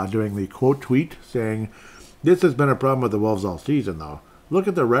Brown doing the quote tweet saying, this has been a problem with the Wolves all season, though. Look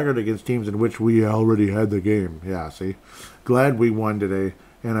at the record against teams in which we already had the game. Yeah, see? Glad we won today.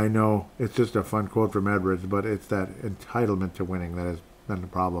 And I know it's just a fun quote from Edwards, but it's that entitlement to winning that has been the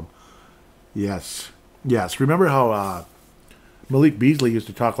problem. Yes. Remember how Malik Beasley used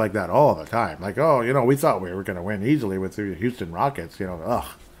to talk like that all the time? Like, oh, you know, we thought we were going to win easily with the Houston Rockets. You know, ugh.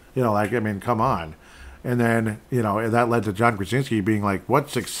 You know, like, I mean, come on. And then, you know, that led to John Krasinski being like, what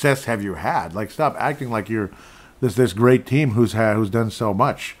success have you had? Like, stop acting like you're this great team who's done so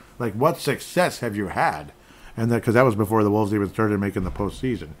much. Like, what success have you had? And that, because that was before the Wolves even started making the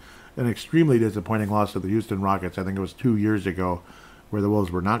postseason. An extremely disappointing loss to the Houston Rockets. I think it was 2 years ago where the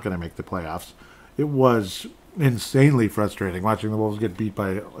Wolves were not going to make the playoffs. It was insanely frustrating watching the Wolves get beat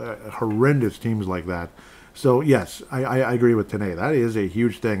by horrendous teams like that. So, yes, I agree with Tanae. That is a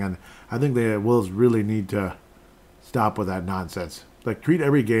huge thing, and I think the Wolves really need to stop with that nonsense. Like, treat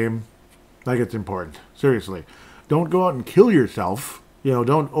every game like it's important. Seriously. Don't go out and kill yourself. You know,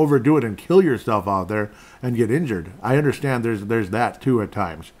 don't overdo it and kill yourself out there and get injured. I understand there's that, too, at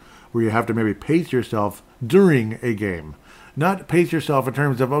times, where you have to maybe pace yourself during a game. Not pace yourself in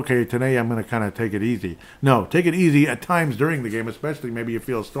terms of, okay, today I'm going to kind of take it easy. No, take it easy at times during the game, especially maybe you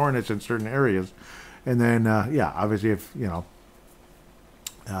feel soreness in certain areas. And then, obviously if,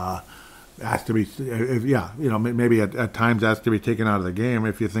 has to be, maybe at times has to be taken out of the game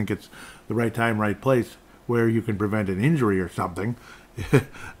if you think it's the right time, right place where you can prevent an injury or something.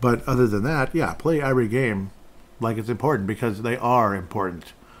 But other than that, play every game like it's important because they are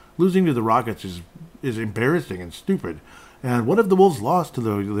important. Losing to the Rockets is embarrassing and stupid. And what if the Wolves lost to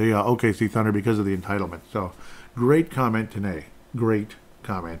the OKC Thunder because of the entitlement? So, great comment, Tanae. Great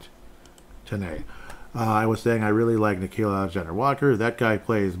comment, Tanae. I was saying I really like Nickeil Alexander-Walker. That guy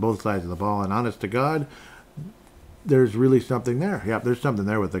plays both sides of the ball, and honest to God, there's really something there. Yep, there's something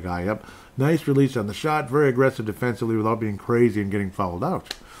there with the guy. Yep, nice release on the shot, very aggressive defensively without being crazy and getting fouled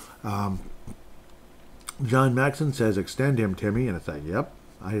out. John Maxon says, extend him, Timmy, and it's like, yep,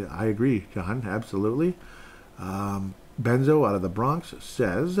 I agree, John, absolutely. Benzo out of the Bronx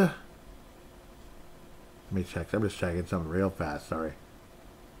says, let me check. I'm just checking something real fast. Sorry.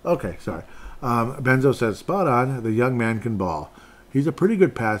 Okay, sorry. Benzo says, spot on. The young man can ball. He's a pretty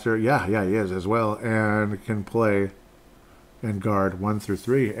good passer. Yeah, he is as well. And can play and guard 1 through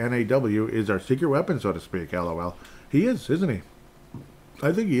 3. NAW is our secret weapon, so to speak. LOL. He is, isn't he?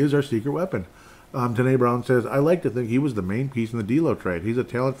 I think he is our secret weapon. Tanae Brown says, I like to think he was the main piece in the D'Lo trade. He's a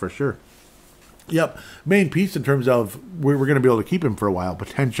talent for sure. Yep, main piece in terms of we're going to be able to keep him for a while,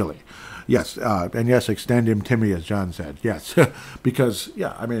 potentially. Yes, and yes, extend him, Timmy, as John said. Yes, because,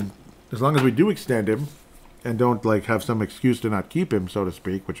 as long as we do extend him and don't, have some excuse to not keep him, so to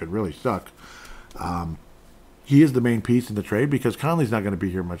speak, which would really suck, he is the main piece in the trade because Conley's not going to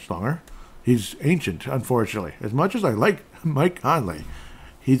be here much longer. He's ancient, unfortunately. As much as I like Mike Conley,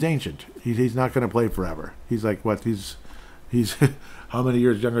 he's ancient. He's not going to play forever. He's like, what, he's how many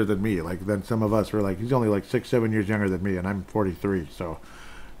years younger than me? Than some of us. We're he's only 6-7 years younger than me, and I'm 43. So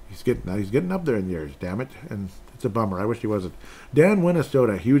he's getting up there in years. Damn it! And it's a bummer. I wish he wasn't. Dan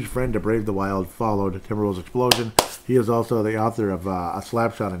Minnesota, huge friend to Brave the Wild, followed Timberwolves explosion. He is also the author of A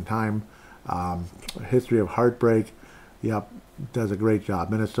Slapshot in Time, A History of Heartbreak. Yep, does a great job.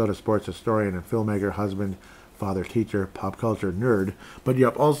 Minnesota sports historian and filmmaker, husband, father, teacher, pop culture nerd. But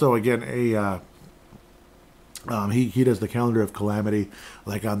yep, also again he does the calendar of calamity,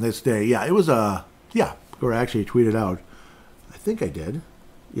 on this day. Yeah, it was or actually tweeted out. I think I did.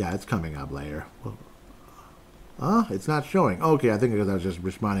 Yeah, it's coming up later. Well, it's not showing. Okay, I think because I was just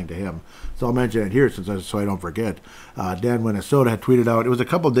responding to him. So I'll mention it here so I don't forget. Dan Minnesota had tweeted out. It was a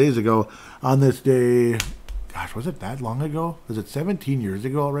couple days ago on this day. Gosh, was it that long ago? Was it 17 years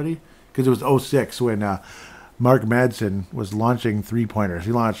ago already? Because it was 2006 when Mark Madsen was launching three-pointers.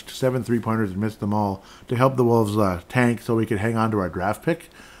 He launched 7 three-pointers and missed them all to help the Wolves tank so we could hang on to our draft pick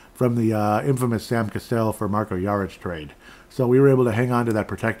from the infamous Sam Cassell for Marko Jaric trade. So we were able to hang on to that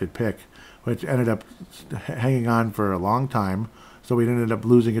protected pick, which ended up hanging on for a long time. So we ended up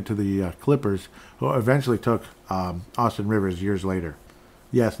losing it to the Clippers, who eventually took Austin Rivers years later.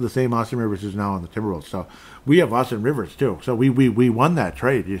 Yes, the same Austin Rivers is now on the Timberwolves. So we have Austin Rivers, too. So we won that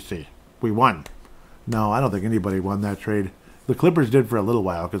trade, you see. We won. No, I don't think anybody won that trade. The Clippers did for a little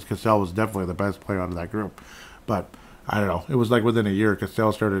while because Cassell was definitely the best player out of that group. But, I don't know. It was within a year,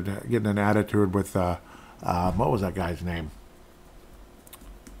 Cassell started getting an attitude with, what was that guy's name?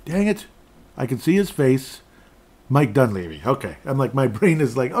 Dang it. I can see his face. Mike Dunleavy. Okay. I'm my brain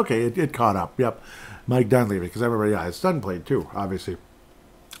is okay, it caught up. Yep. Mike Dunleavy. Because I remember, his son played too, obviously.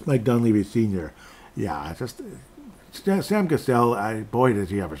 Mike Dunleavy Sr. Yeah, just Sam Cassell, boy,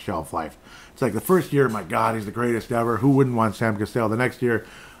 does he have a shelf life. It's the first year, my God, he's the greatest ever. Who wouldn't want Sam Cassell? The next year,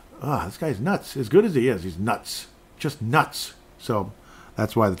 this guy's nuts. As good as he is, he's nuts. Just nuts. So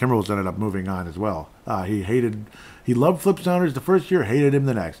that's why the Timberwolves ended up moving on as well. He loved Flip Saunders the first year, hated him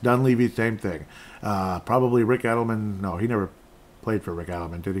the next. Dunleavy, same thing. Probably Rick Adelman. No, he never played for Rick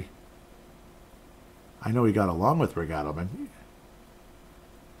Adelman, did he? I know he got along with Rick Adelman.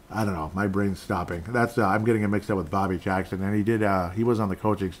 I don't know. My brain's stopping. That's I'm getting it mixed up with Bobby Jackson, and he was on the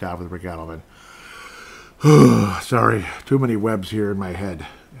coaching staff with Rick Adelman. Sorry, too many webs here in my head.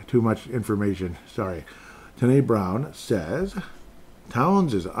 Too much information. Sorry. Tanae Brown says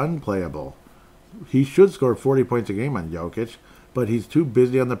Towns is unplayable. He should score 40 points a game on Jokic. but he's too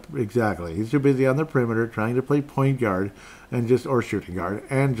busy on the He's too busy on the perimeter trying to play point guard or shooting guard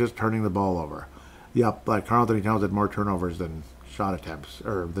and just turning the ball over. Yep, like Karl Anthony Towns had more turnovers than shot attempts,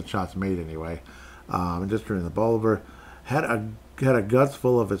 or the shots made anyway, and just turning the ball over. Had a guts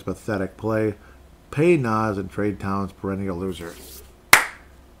full of his pathetic play. Pay Nas and trade Towns, perennial loser.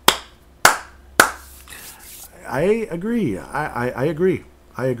 I agree. I agree.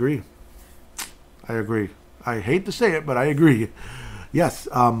 I agree. I agree. I hate to say it, but I agree. Yes.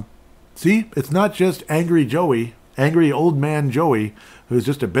 See, it's not just angry old man Joey, who's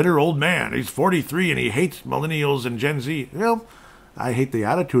just a bitter old man. He's 43 and he hates millennials and Gen Z. Well, I hate the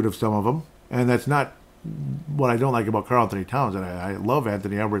attitude of some of them, and that's not what I don't like about Karl Anthony Towns. And I love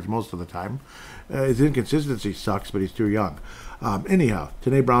Anthony Edwards most of the time. His inconsistency sucks, but he's too young. Anyhow,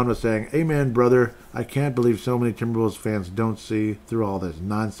 Tanae Brown was saying, "Amen, brother. I can't believe so many Timberwolves fans don't see through all this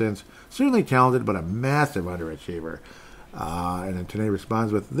nonsense. Certainly talented, but a massive underachiever." And then Tanae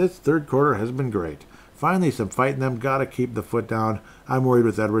responds with, "This third quarter has been great. Finally, some fight in them. Gotta keep the foot down. I'm worried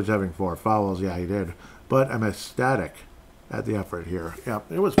with Edwards having 4 fouls. Yeah, he did. But I'm ecstatic at the effort here." Yeah,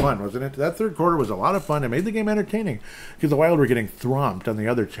 it was fun, wasn't it? That third quarter was a lot of fun. It made the game entertaining because the Wild were getting thromped on the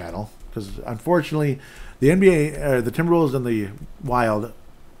other channel. Because unfortunately, the NBA, the Timberwolves and the Wild,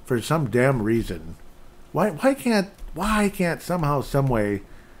 for some damn reason, why can't somehow, some way,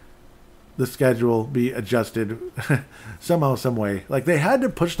 the schedule be adjusted somehow, some way? Like, they had to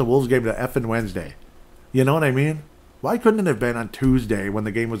push the Wolves game to effing Wednesday. You know what I mean? Why couldn't it have been on Tuesday when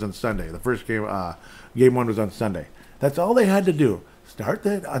the game was on Sunday? The first game, game 1 was on Sunday. That's all they had to do. Start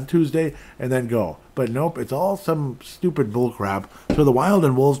that on Tuesday and then go. But nope, it's all some stupid bullcrap. So the Wild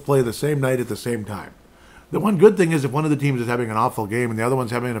and Wolves play the same night at the same time. The one good thing is if one of the teams is having an awful game and the other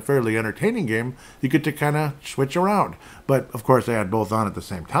one's having a fairly entertaining game, you get to kind of switch around. But of course, I had both on at the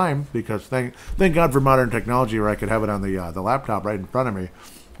same time because thank God for modern technology where I could have it on the laptop right in front of me.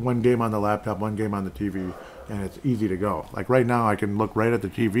 One game on the laptop, one game on the TV, and it's easy to go. Like right now, I can look right at the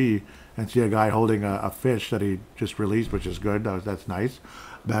TV and see a guy holding a fish that he just released, which is good. That's nice.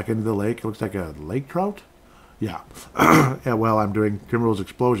 Back into the lake. It looks like a lake trout. Yeah. Yeah. Well, I'm doing Timberwolves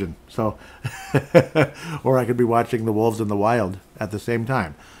Explosion. So, or I could be watching the Wolves and the Wild at the same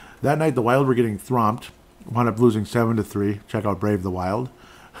time. That night, the Wild were getting thromped. Wound up losing 7-3. Check out Brave the Wild,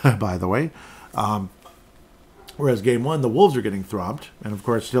 by the way. Whereas game 1, the Wolves were getting thromped, and of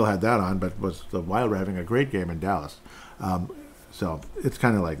course still had that on, but the Wild were having a great game in Dallas. So it's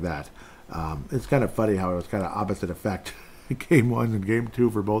kind of like that. It's kind of funny how it was kind of opposite effect. Game 1 and game 2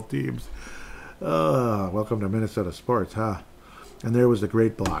 for both teams. Welcome to Minnesota sports, huh? And there was the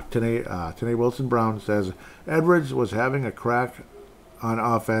great block. Tanae Wilson Brown says, Edwards was having a crack on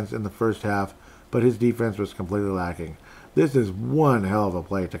offense in the first half, but his defense was completely lacking. This is one hell of a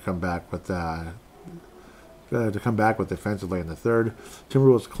play to come back with defensively in the third.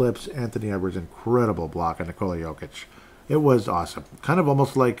 Timberwolves clips Anthony Edwards' incredible block on Nikola Jokic. It was awesome. Kind of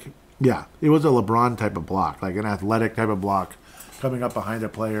almost like, yeah, it was a LeBron type of block, like an athletic type of block coming up behind a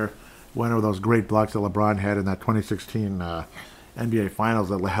player. One of those great blocks that LeBron had in that 2016 NBA Finals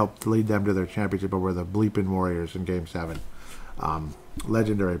that helped lead them to their championship over the bleeping Warriors in Game 7.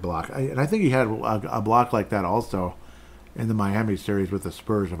 Legendary block. And I think he had a block like that also in the Miami series with the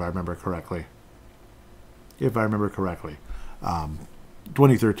Spurs, if I remember correctly.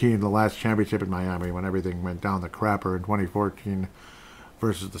 2013, the last championship in Miami, when everything went down the crapper in 2014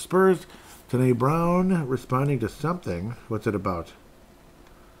 versus the Spurs. Tanae Brown responding to something. What's it about?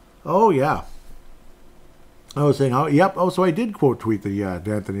 Oh, yeah. I was saying, so I did quote tweet the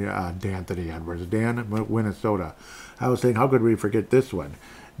D'Anthony Edwards, Dan, Minnesota. I was saying, how could we forget this one?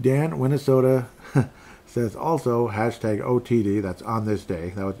 Dan, Minnesota says also, hashtag OTD, that's on this day.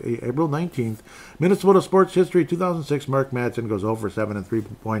 That was April 19th. Minnesota sports history 2006, Mark Madsen goes 0 for 7 in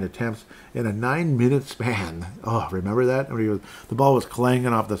 3-point attempts in a 9-minute span. Oh, remember that? The ball was clanging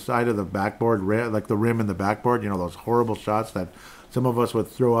off the side of the backboard, like the rim in the backboard. You know, those horrible shots that some of us would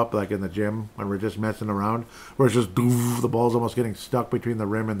throw up like in the gym when we're just messing around, where it's just the ball's almost getting stuck between the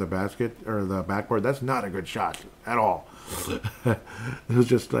rim and the basket or the backboard. That's not a good shot at all. It was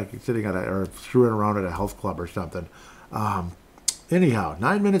just like sitting or screwing around at a health club or something. Anyhow,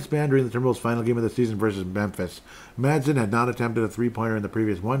 9-minute span during the Timberwolves' final game of the season versus Memphis. Madsen had not attempted a 3-pointer in the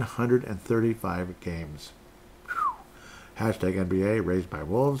previous 135 games. Whew. Hashtag NBA, raised by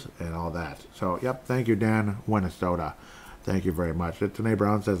Wolves, and all that. So, yep, thank you, Dan, Minnesota. Thank you very much. Tanae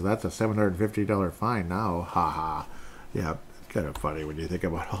Brown says that's a $750 fine now. Ha ha. Yeah, it's kind of funny when you think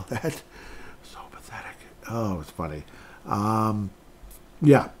about all that. So pathetic. Oh, it's funny.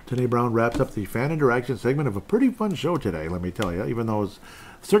 Yeah, Tanae Brown wraps up the fan interaction segment of a pretty fun show today, let me tell you. Even though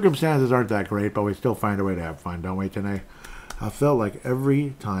circumstances aren't that great, but we still find a way to have fun, don't we, Tanae? I felt like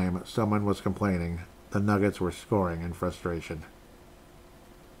every time someone was complaining, the Nuggets were scoring in frustration.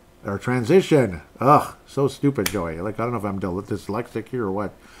 Or transition. Ugh, so stupid, Joey. Like, I don't know if I'm dyslexic here or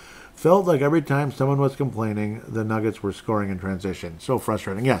what. Felt like every time someone was complaining, the Nuggets were scoring in transition. So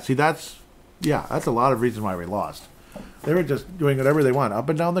frustrating. Yeah, see, that's a lot of reason why we lost. They were just doing whatever they want, up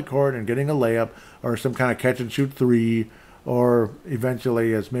and down the court and getting a layup or some kind of catch-and-shoot three, or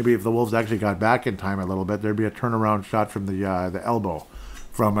eventually, as maybe if the Wolves actually got back in time a little bit, there'd be a turnaround shot from the elbow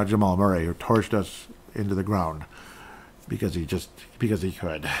from Jamal Murray, who torched us into the ground. Because he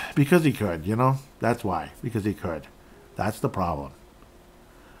could, you know? That's why. Because he could. That's the problem.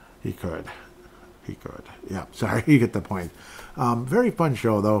 He could. Yeah, sorry, you get the point. Very fun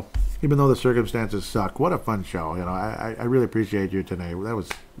show, though. Even though the circumstances suck, what a fun show. You know, I really appreciate you tonight. That was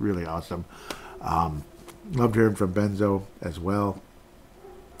really awesome. Loved hearing from Benzo as well.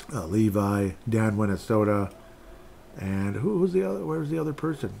 Levi, Dan, Minnesota, and who's the other? Where's the other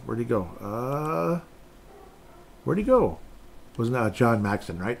person? Where'd he go? Wasn't that John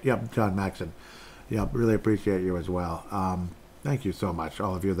Maxon, right? Yep, John Maxon. Yep, really appreciate you as well. Thank you so much,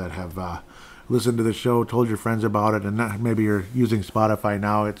 all of you that have listened to the show, told your friends about it, and maybe you're using Spotify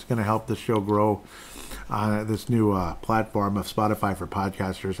now. It's going to help the show grow on this new platform of Spotify for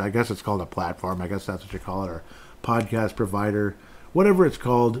podcasters. I guess it's called a platform. I guess that's what you call it, or podcast provider, whatever it's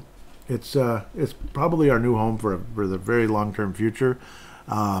called. It's probably our new home for the very long-term future.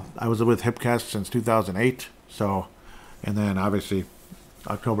 I was with Hipcast since 2008, so, and then obviously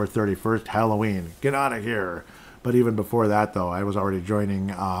October 31st, Halloween. Get out of here. But even before that, though, I was already joining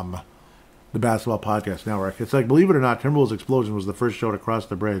the Basketball Podcast Network. It's like, believe it or not, Timberwolves Explosion was the first show to cross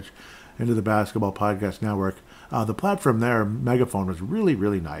the bridge into the Basketball Podcast Network. The platform there, Megaphone, was really,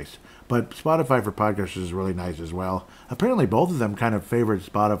 really nice. But Spotify for Podcasters is really nice as well. Apparently, both of them kind of favored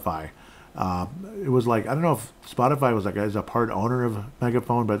Spotify. It was like, I don't know if Spotify was like as a part owner of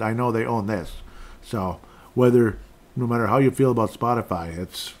Megaphone, but I know they own this. So no matter how you feel about Spotify,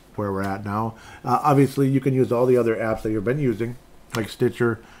 it's where we're at now. Obviously, you can use all the other apps that you've been using, like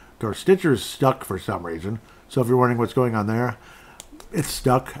Stitcher. Or Stitcher's stuck for some reason. So if you're wondering what's going on there, it's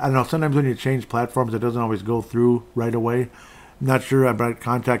stuck. I don't know. Sometimes when you change platforms, it doesn't always go through right away. I'm not sure. I might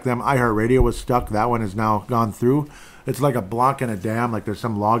contact them. iHeartRadio was stuck. That one has now gone through. It's like a block in a dam, like there's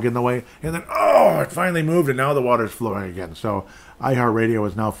some log in the way. And then, it finally moved, and now the water's flowing again. So iHeartRadio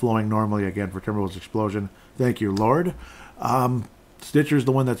is now flowing normally again for Timberwolves Explosion. Thank you, Lord. Stitcher's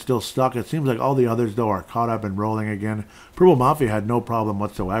the one that's still stuck. It seems like all the others, though, are caught up and rolling again. Purple Mafia had no problem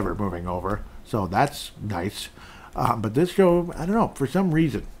whatsoever moving over, so that's nice. But this show, I don't know, for some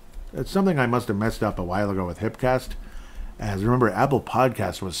reason, it's something I must have messed up a while ago with Hipcast. As remember, Apple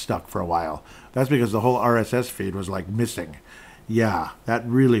Podcast was stuck for a while. That's because the whole RSS feed was like missing. Yeah, that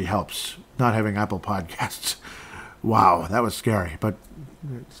really helps, not having Apple Podcasts. Wow, that was scary, but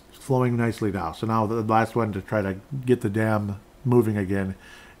it's flowing nicely now. So now the last one to try to get the dam moving again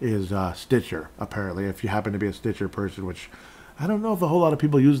is Stitcher, apparently, if you happen to be a Stitcher person, which I don't know if a whole lot of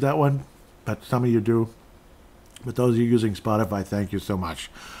people use that one, but some of you do. But those of you using Spotify, thank you so much.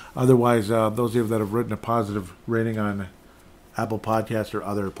 Otherwise, those of you that have written a positive rating on Apple Podcasts or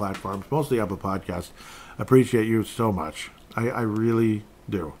other platforms, mostly Apple Podcasts, appreciate you so much. I really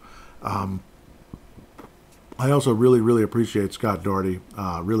do. I also really, really appreciate Scott Doherty,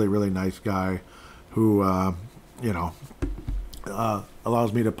 really, really nice guy who,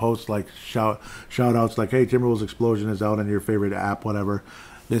 allows me to post like shout outs like, hey, Timberwolves Explosion is out on your favorite app, whatever,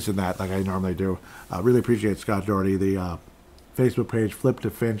 this and that, like I normally do. Really appreciate Scott Doherty. The Facebook page, Flip to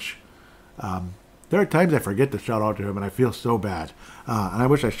Finch. There are times I forget to shout out to him and I feel so bad. And I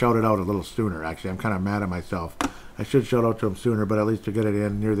wish I shouted out a little sooner, actually. I'm kind of mad at myself. I should shout out to him sooner, but at least to get it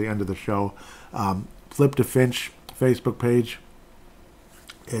in near the end of the show. Flip to Finch Facebook page.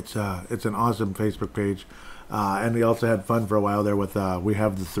 It's an awesome Facebook page. And we also had fun for a while there with We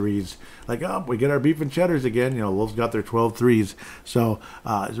Have the Threes. Like, we get our beef and cheddars again. You know, Wolves got their 12 threes. So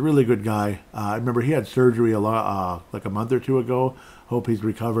he's a really good guy. I remember he had surgery like a month or two ago. Hope he's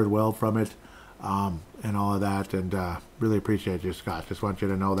recovered well from it and all of that. And really appreciate you, Scott. Just want you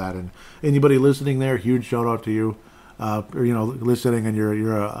to know that. And anybody listening there, huge shout out to you. Listening and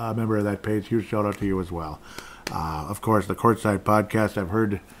you're a member of that page, huge shout out to you as well. Of course, the Courtside Podcast, I've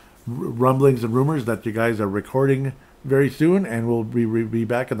heard rumblings and rumors that you guys are recording very soon and we'll be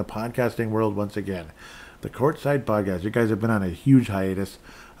back in the podcasting world once again. The Courtside Podcast, you guys have been on a huge hiatus.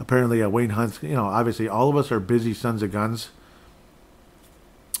 Apparently Wayne Hunt's, obviously all of us are busy sons of guns.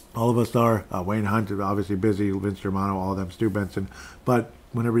 All of us are. Wayne Hunt is obviously busy, Vince Germano, all of them, Stu Benson. But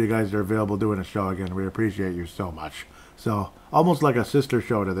whenever you guys are available doing a show again, we appreciate you so much. So almost like a sister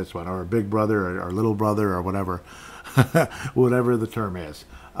show to this one, or a big brother, or little brother, or whatever, whatever the term is.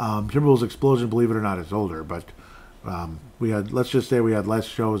 Timberwolves Explosion, believe it or not, is older, but let's just say we had less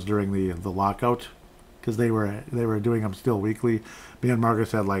shows during the lockout, because they were doing them still weekly. Me and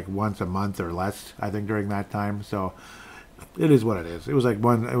Marcus had like once a month or less, I think, during that time. So it is what it is. It was like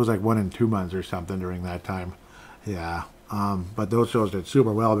 1 in 2 months or something during that time. Yeah. But those shows did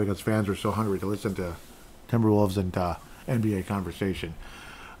super well because fans were so hungry to listen to Timberwolves and NBA conversation.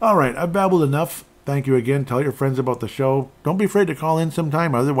 All right, I've babbled enough. Thank you again. Tell your friends about the show. Don't be afraid to call in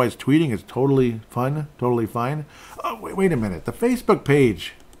sometime. Otherwise, tweeting is totally fun, totally fine. Oh, wait a minute. The Facebook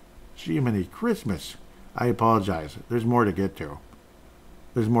page. Jiminy Christmas. I apologize. There's more to get to.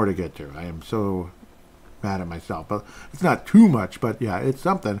 I am so mad at myself. But it's not too much, but yeah, it's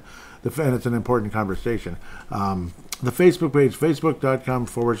something. And it's an important conversation. The Facebook page,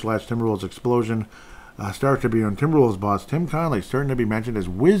 facebook.com/Timberwolves Explosion. Star Tribune, Timberwolves boss Tim Conley starting to be mentioned as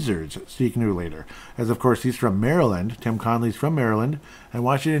Wizards seek new leader. As of course he's from Maryland. Tim Conley's from Maryland, and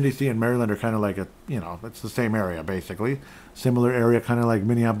Washington D.C. and Maryland are kind of like it's the same area basically, similar area, kind of like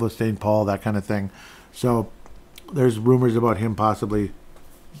Minneapolis, St. Paul, that kind of thing. So there's rumors about him possibly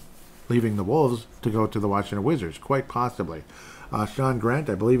leaving the Wolves to go to the Washington Wizards, quite possibly. Sean Grant,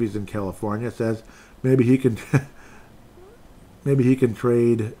 I believe he's in California, says maybe he can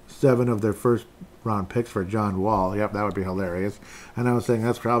trade 7 of their first round picks for John Wall. Yep, that would be hilarious. And I was saying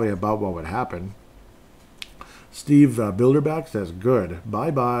that's probably about what would happen. Steve Bilderback says, good.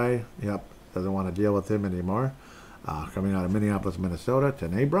 Bye-bye. Yep, doesn't want to deal with him anymore. Coming out of Minneapolis, Minnesota,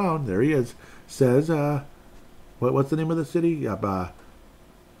 Tanae Brown, there he is, says, what's the name of the city? Yep,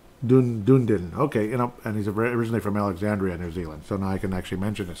 Dunedin. Okay, and he's originally from Alexandria, New Zealand. So now I can actually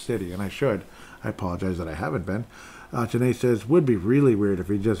mention a city, and I should. I apologize that I haven't been. Tanae says, would be really weird if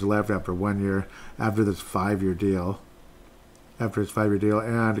he just left after 1 year, after this 5-year deal. After his 5-year deal,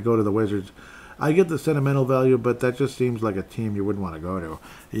 and to go to the Wizards. I get the sentimental value, but that just seems like a team you wouldn't want to go to.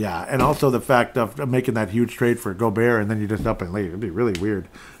 Yeah, and also the fact of making that huge trade for Gobert, and then you just up and leave. It'd be really weird.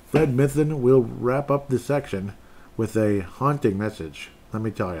 Fred Mithen will wrap up this section with a haunting message. Let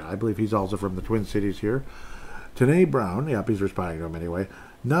me tell you, I believe he's also from the Twin Cities here. Tanae Brown, yep, he's responding to him anyway.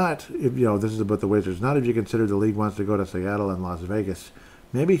 Not if, this is about the Wizards, not if you consider the league wants to go to Seattle and Las Vegas.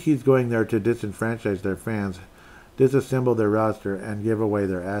 Maybe he's going there to disenfranchise their fans, disassemble their roster, and give away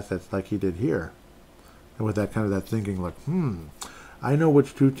their assets like he did here. And with that kind of that thinking look, I know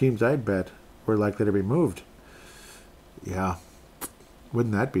which 2 teams I'd bet were likely to be moved. Yeah,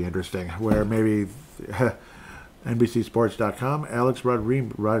 wouldn't that be interesting? Where maybe NBCSports.com, Alex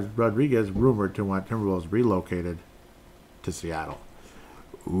Rodriguez rumored to want Timberwolves relocated to Seattle.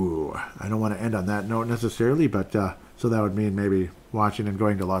 Ooh, I don't want to end on that note necessarily, but so that would mean maybe Washington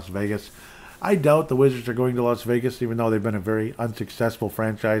going to Las Vegas. I doubt the Wizards are going to Las Vegas, even though they've been a very unsuccessful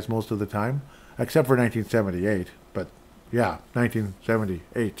franchise most of the time, except for 1978. But yeah,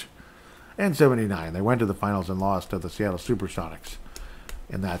 1978 and 79. They went to the finals and lost to the Seattle Supersonics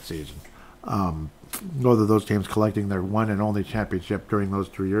in that season. Both of those teams collecting their one and only championship during those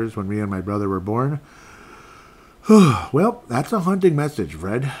 2 years when me and my brother were born. Well, that's a haunting message,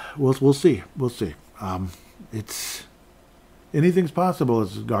 Fred. We'll see. We'll see. It's anything's possible,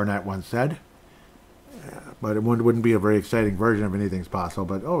 as Garnett once said. But it wouldn't be a very exciting version of anything's possible.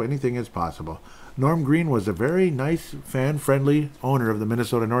 But anything is possible. Norm Green was a very nice, fan-friendly owner of the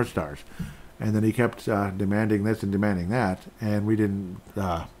Minnesota North Stars, and then he kept demanding this and demanding that, and we didn't.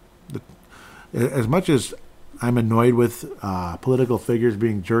 As much as I'm annoyed with political figures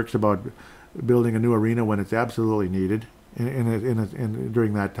being jerks about building a new arena when it's absolutely needed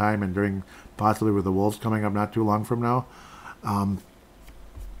during that time and during possibly with the Wolves coming up not too long from now,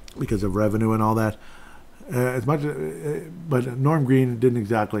 because of revenue and all that. But Norm Green didn't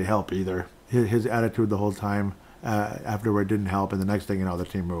exactly help either. His attitude the whole time afterward didn't help, and the next thing you know, the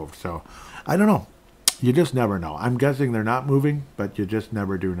team moved. So I don't know. You just never know. I'm guessing they're not moving, but you just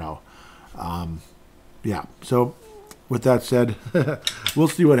never do know. Yeah. So with that said, we'll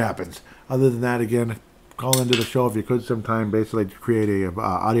see what happens. Other than that, again, call into the show if you could sometime, basically to create a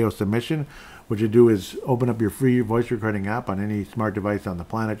audio submission. What you do is open up your free voice recording app on any smart device on the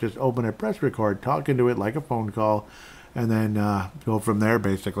planet. Just open it, press record, talk into it like a phone call, and then go from there,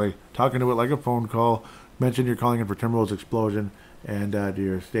 basically. Talk into it like a phone call. Mention you're calling in for Timberwolves Explosion, and do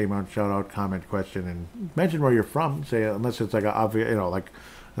your statement, shout out, comment, question, and mention where you're from. Say, unless it's like a obvious,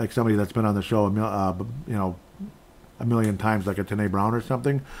 like somebody that's been on the show a million times, like a Tanae Brown or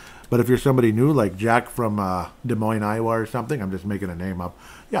something. But if you're somebody new, like Jack from Des Moines, Iowa or something, I'm just making a name up.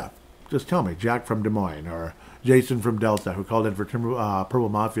 Yeah, just tell me, Jack from Des Moines, or Jason from Delta, who called in for Purple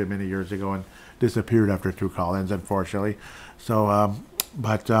Mafia many years ago and disappeared after 2 call-ins, unfortunately. So,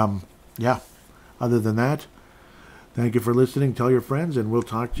 yeah, other than that, thank you for listening. Tell your friends, and we'll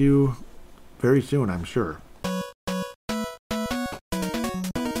talk to you very soon, I'm sure.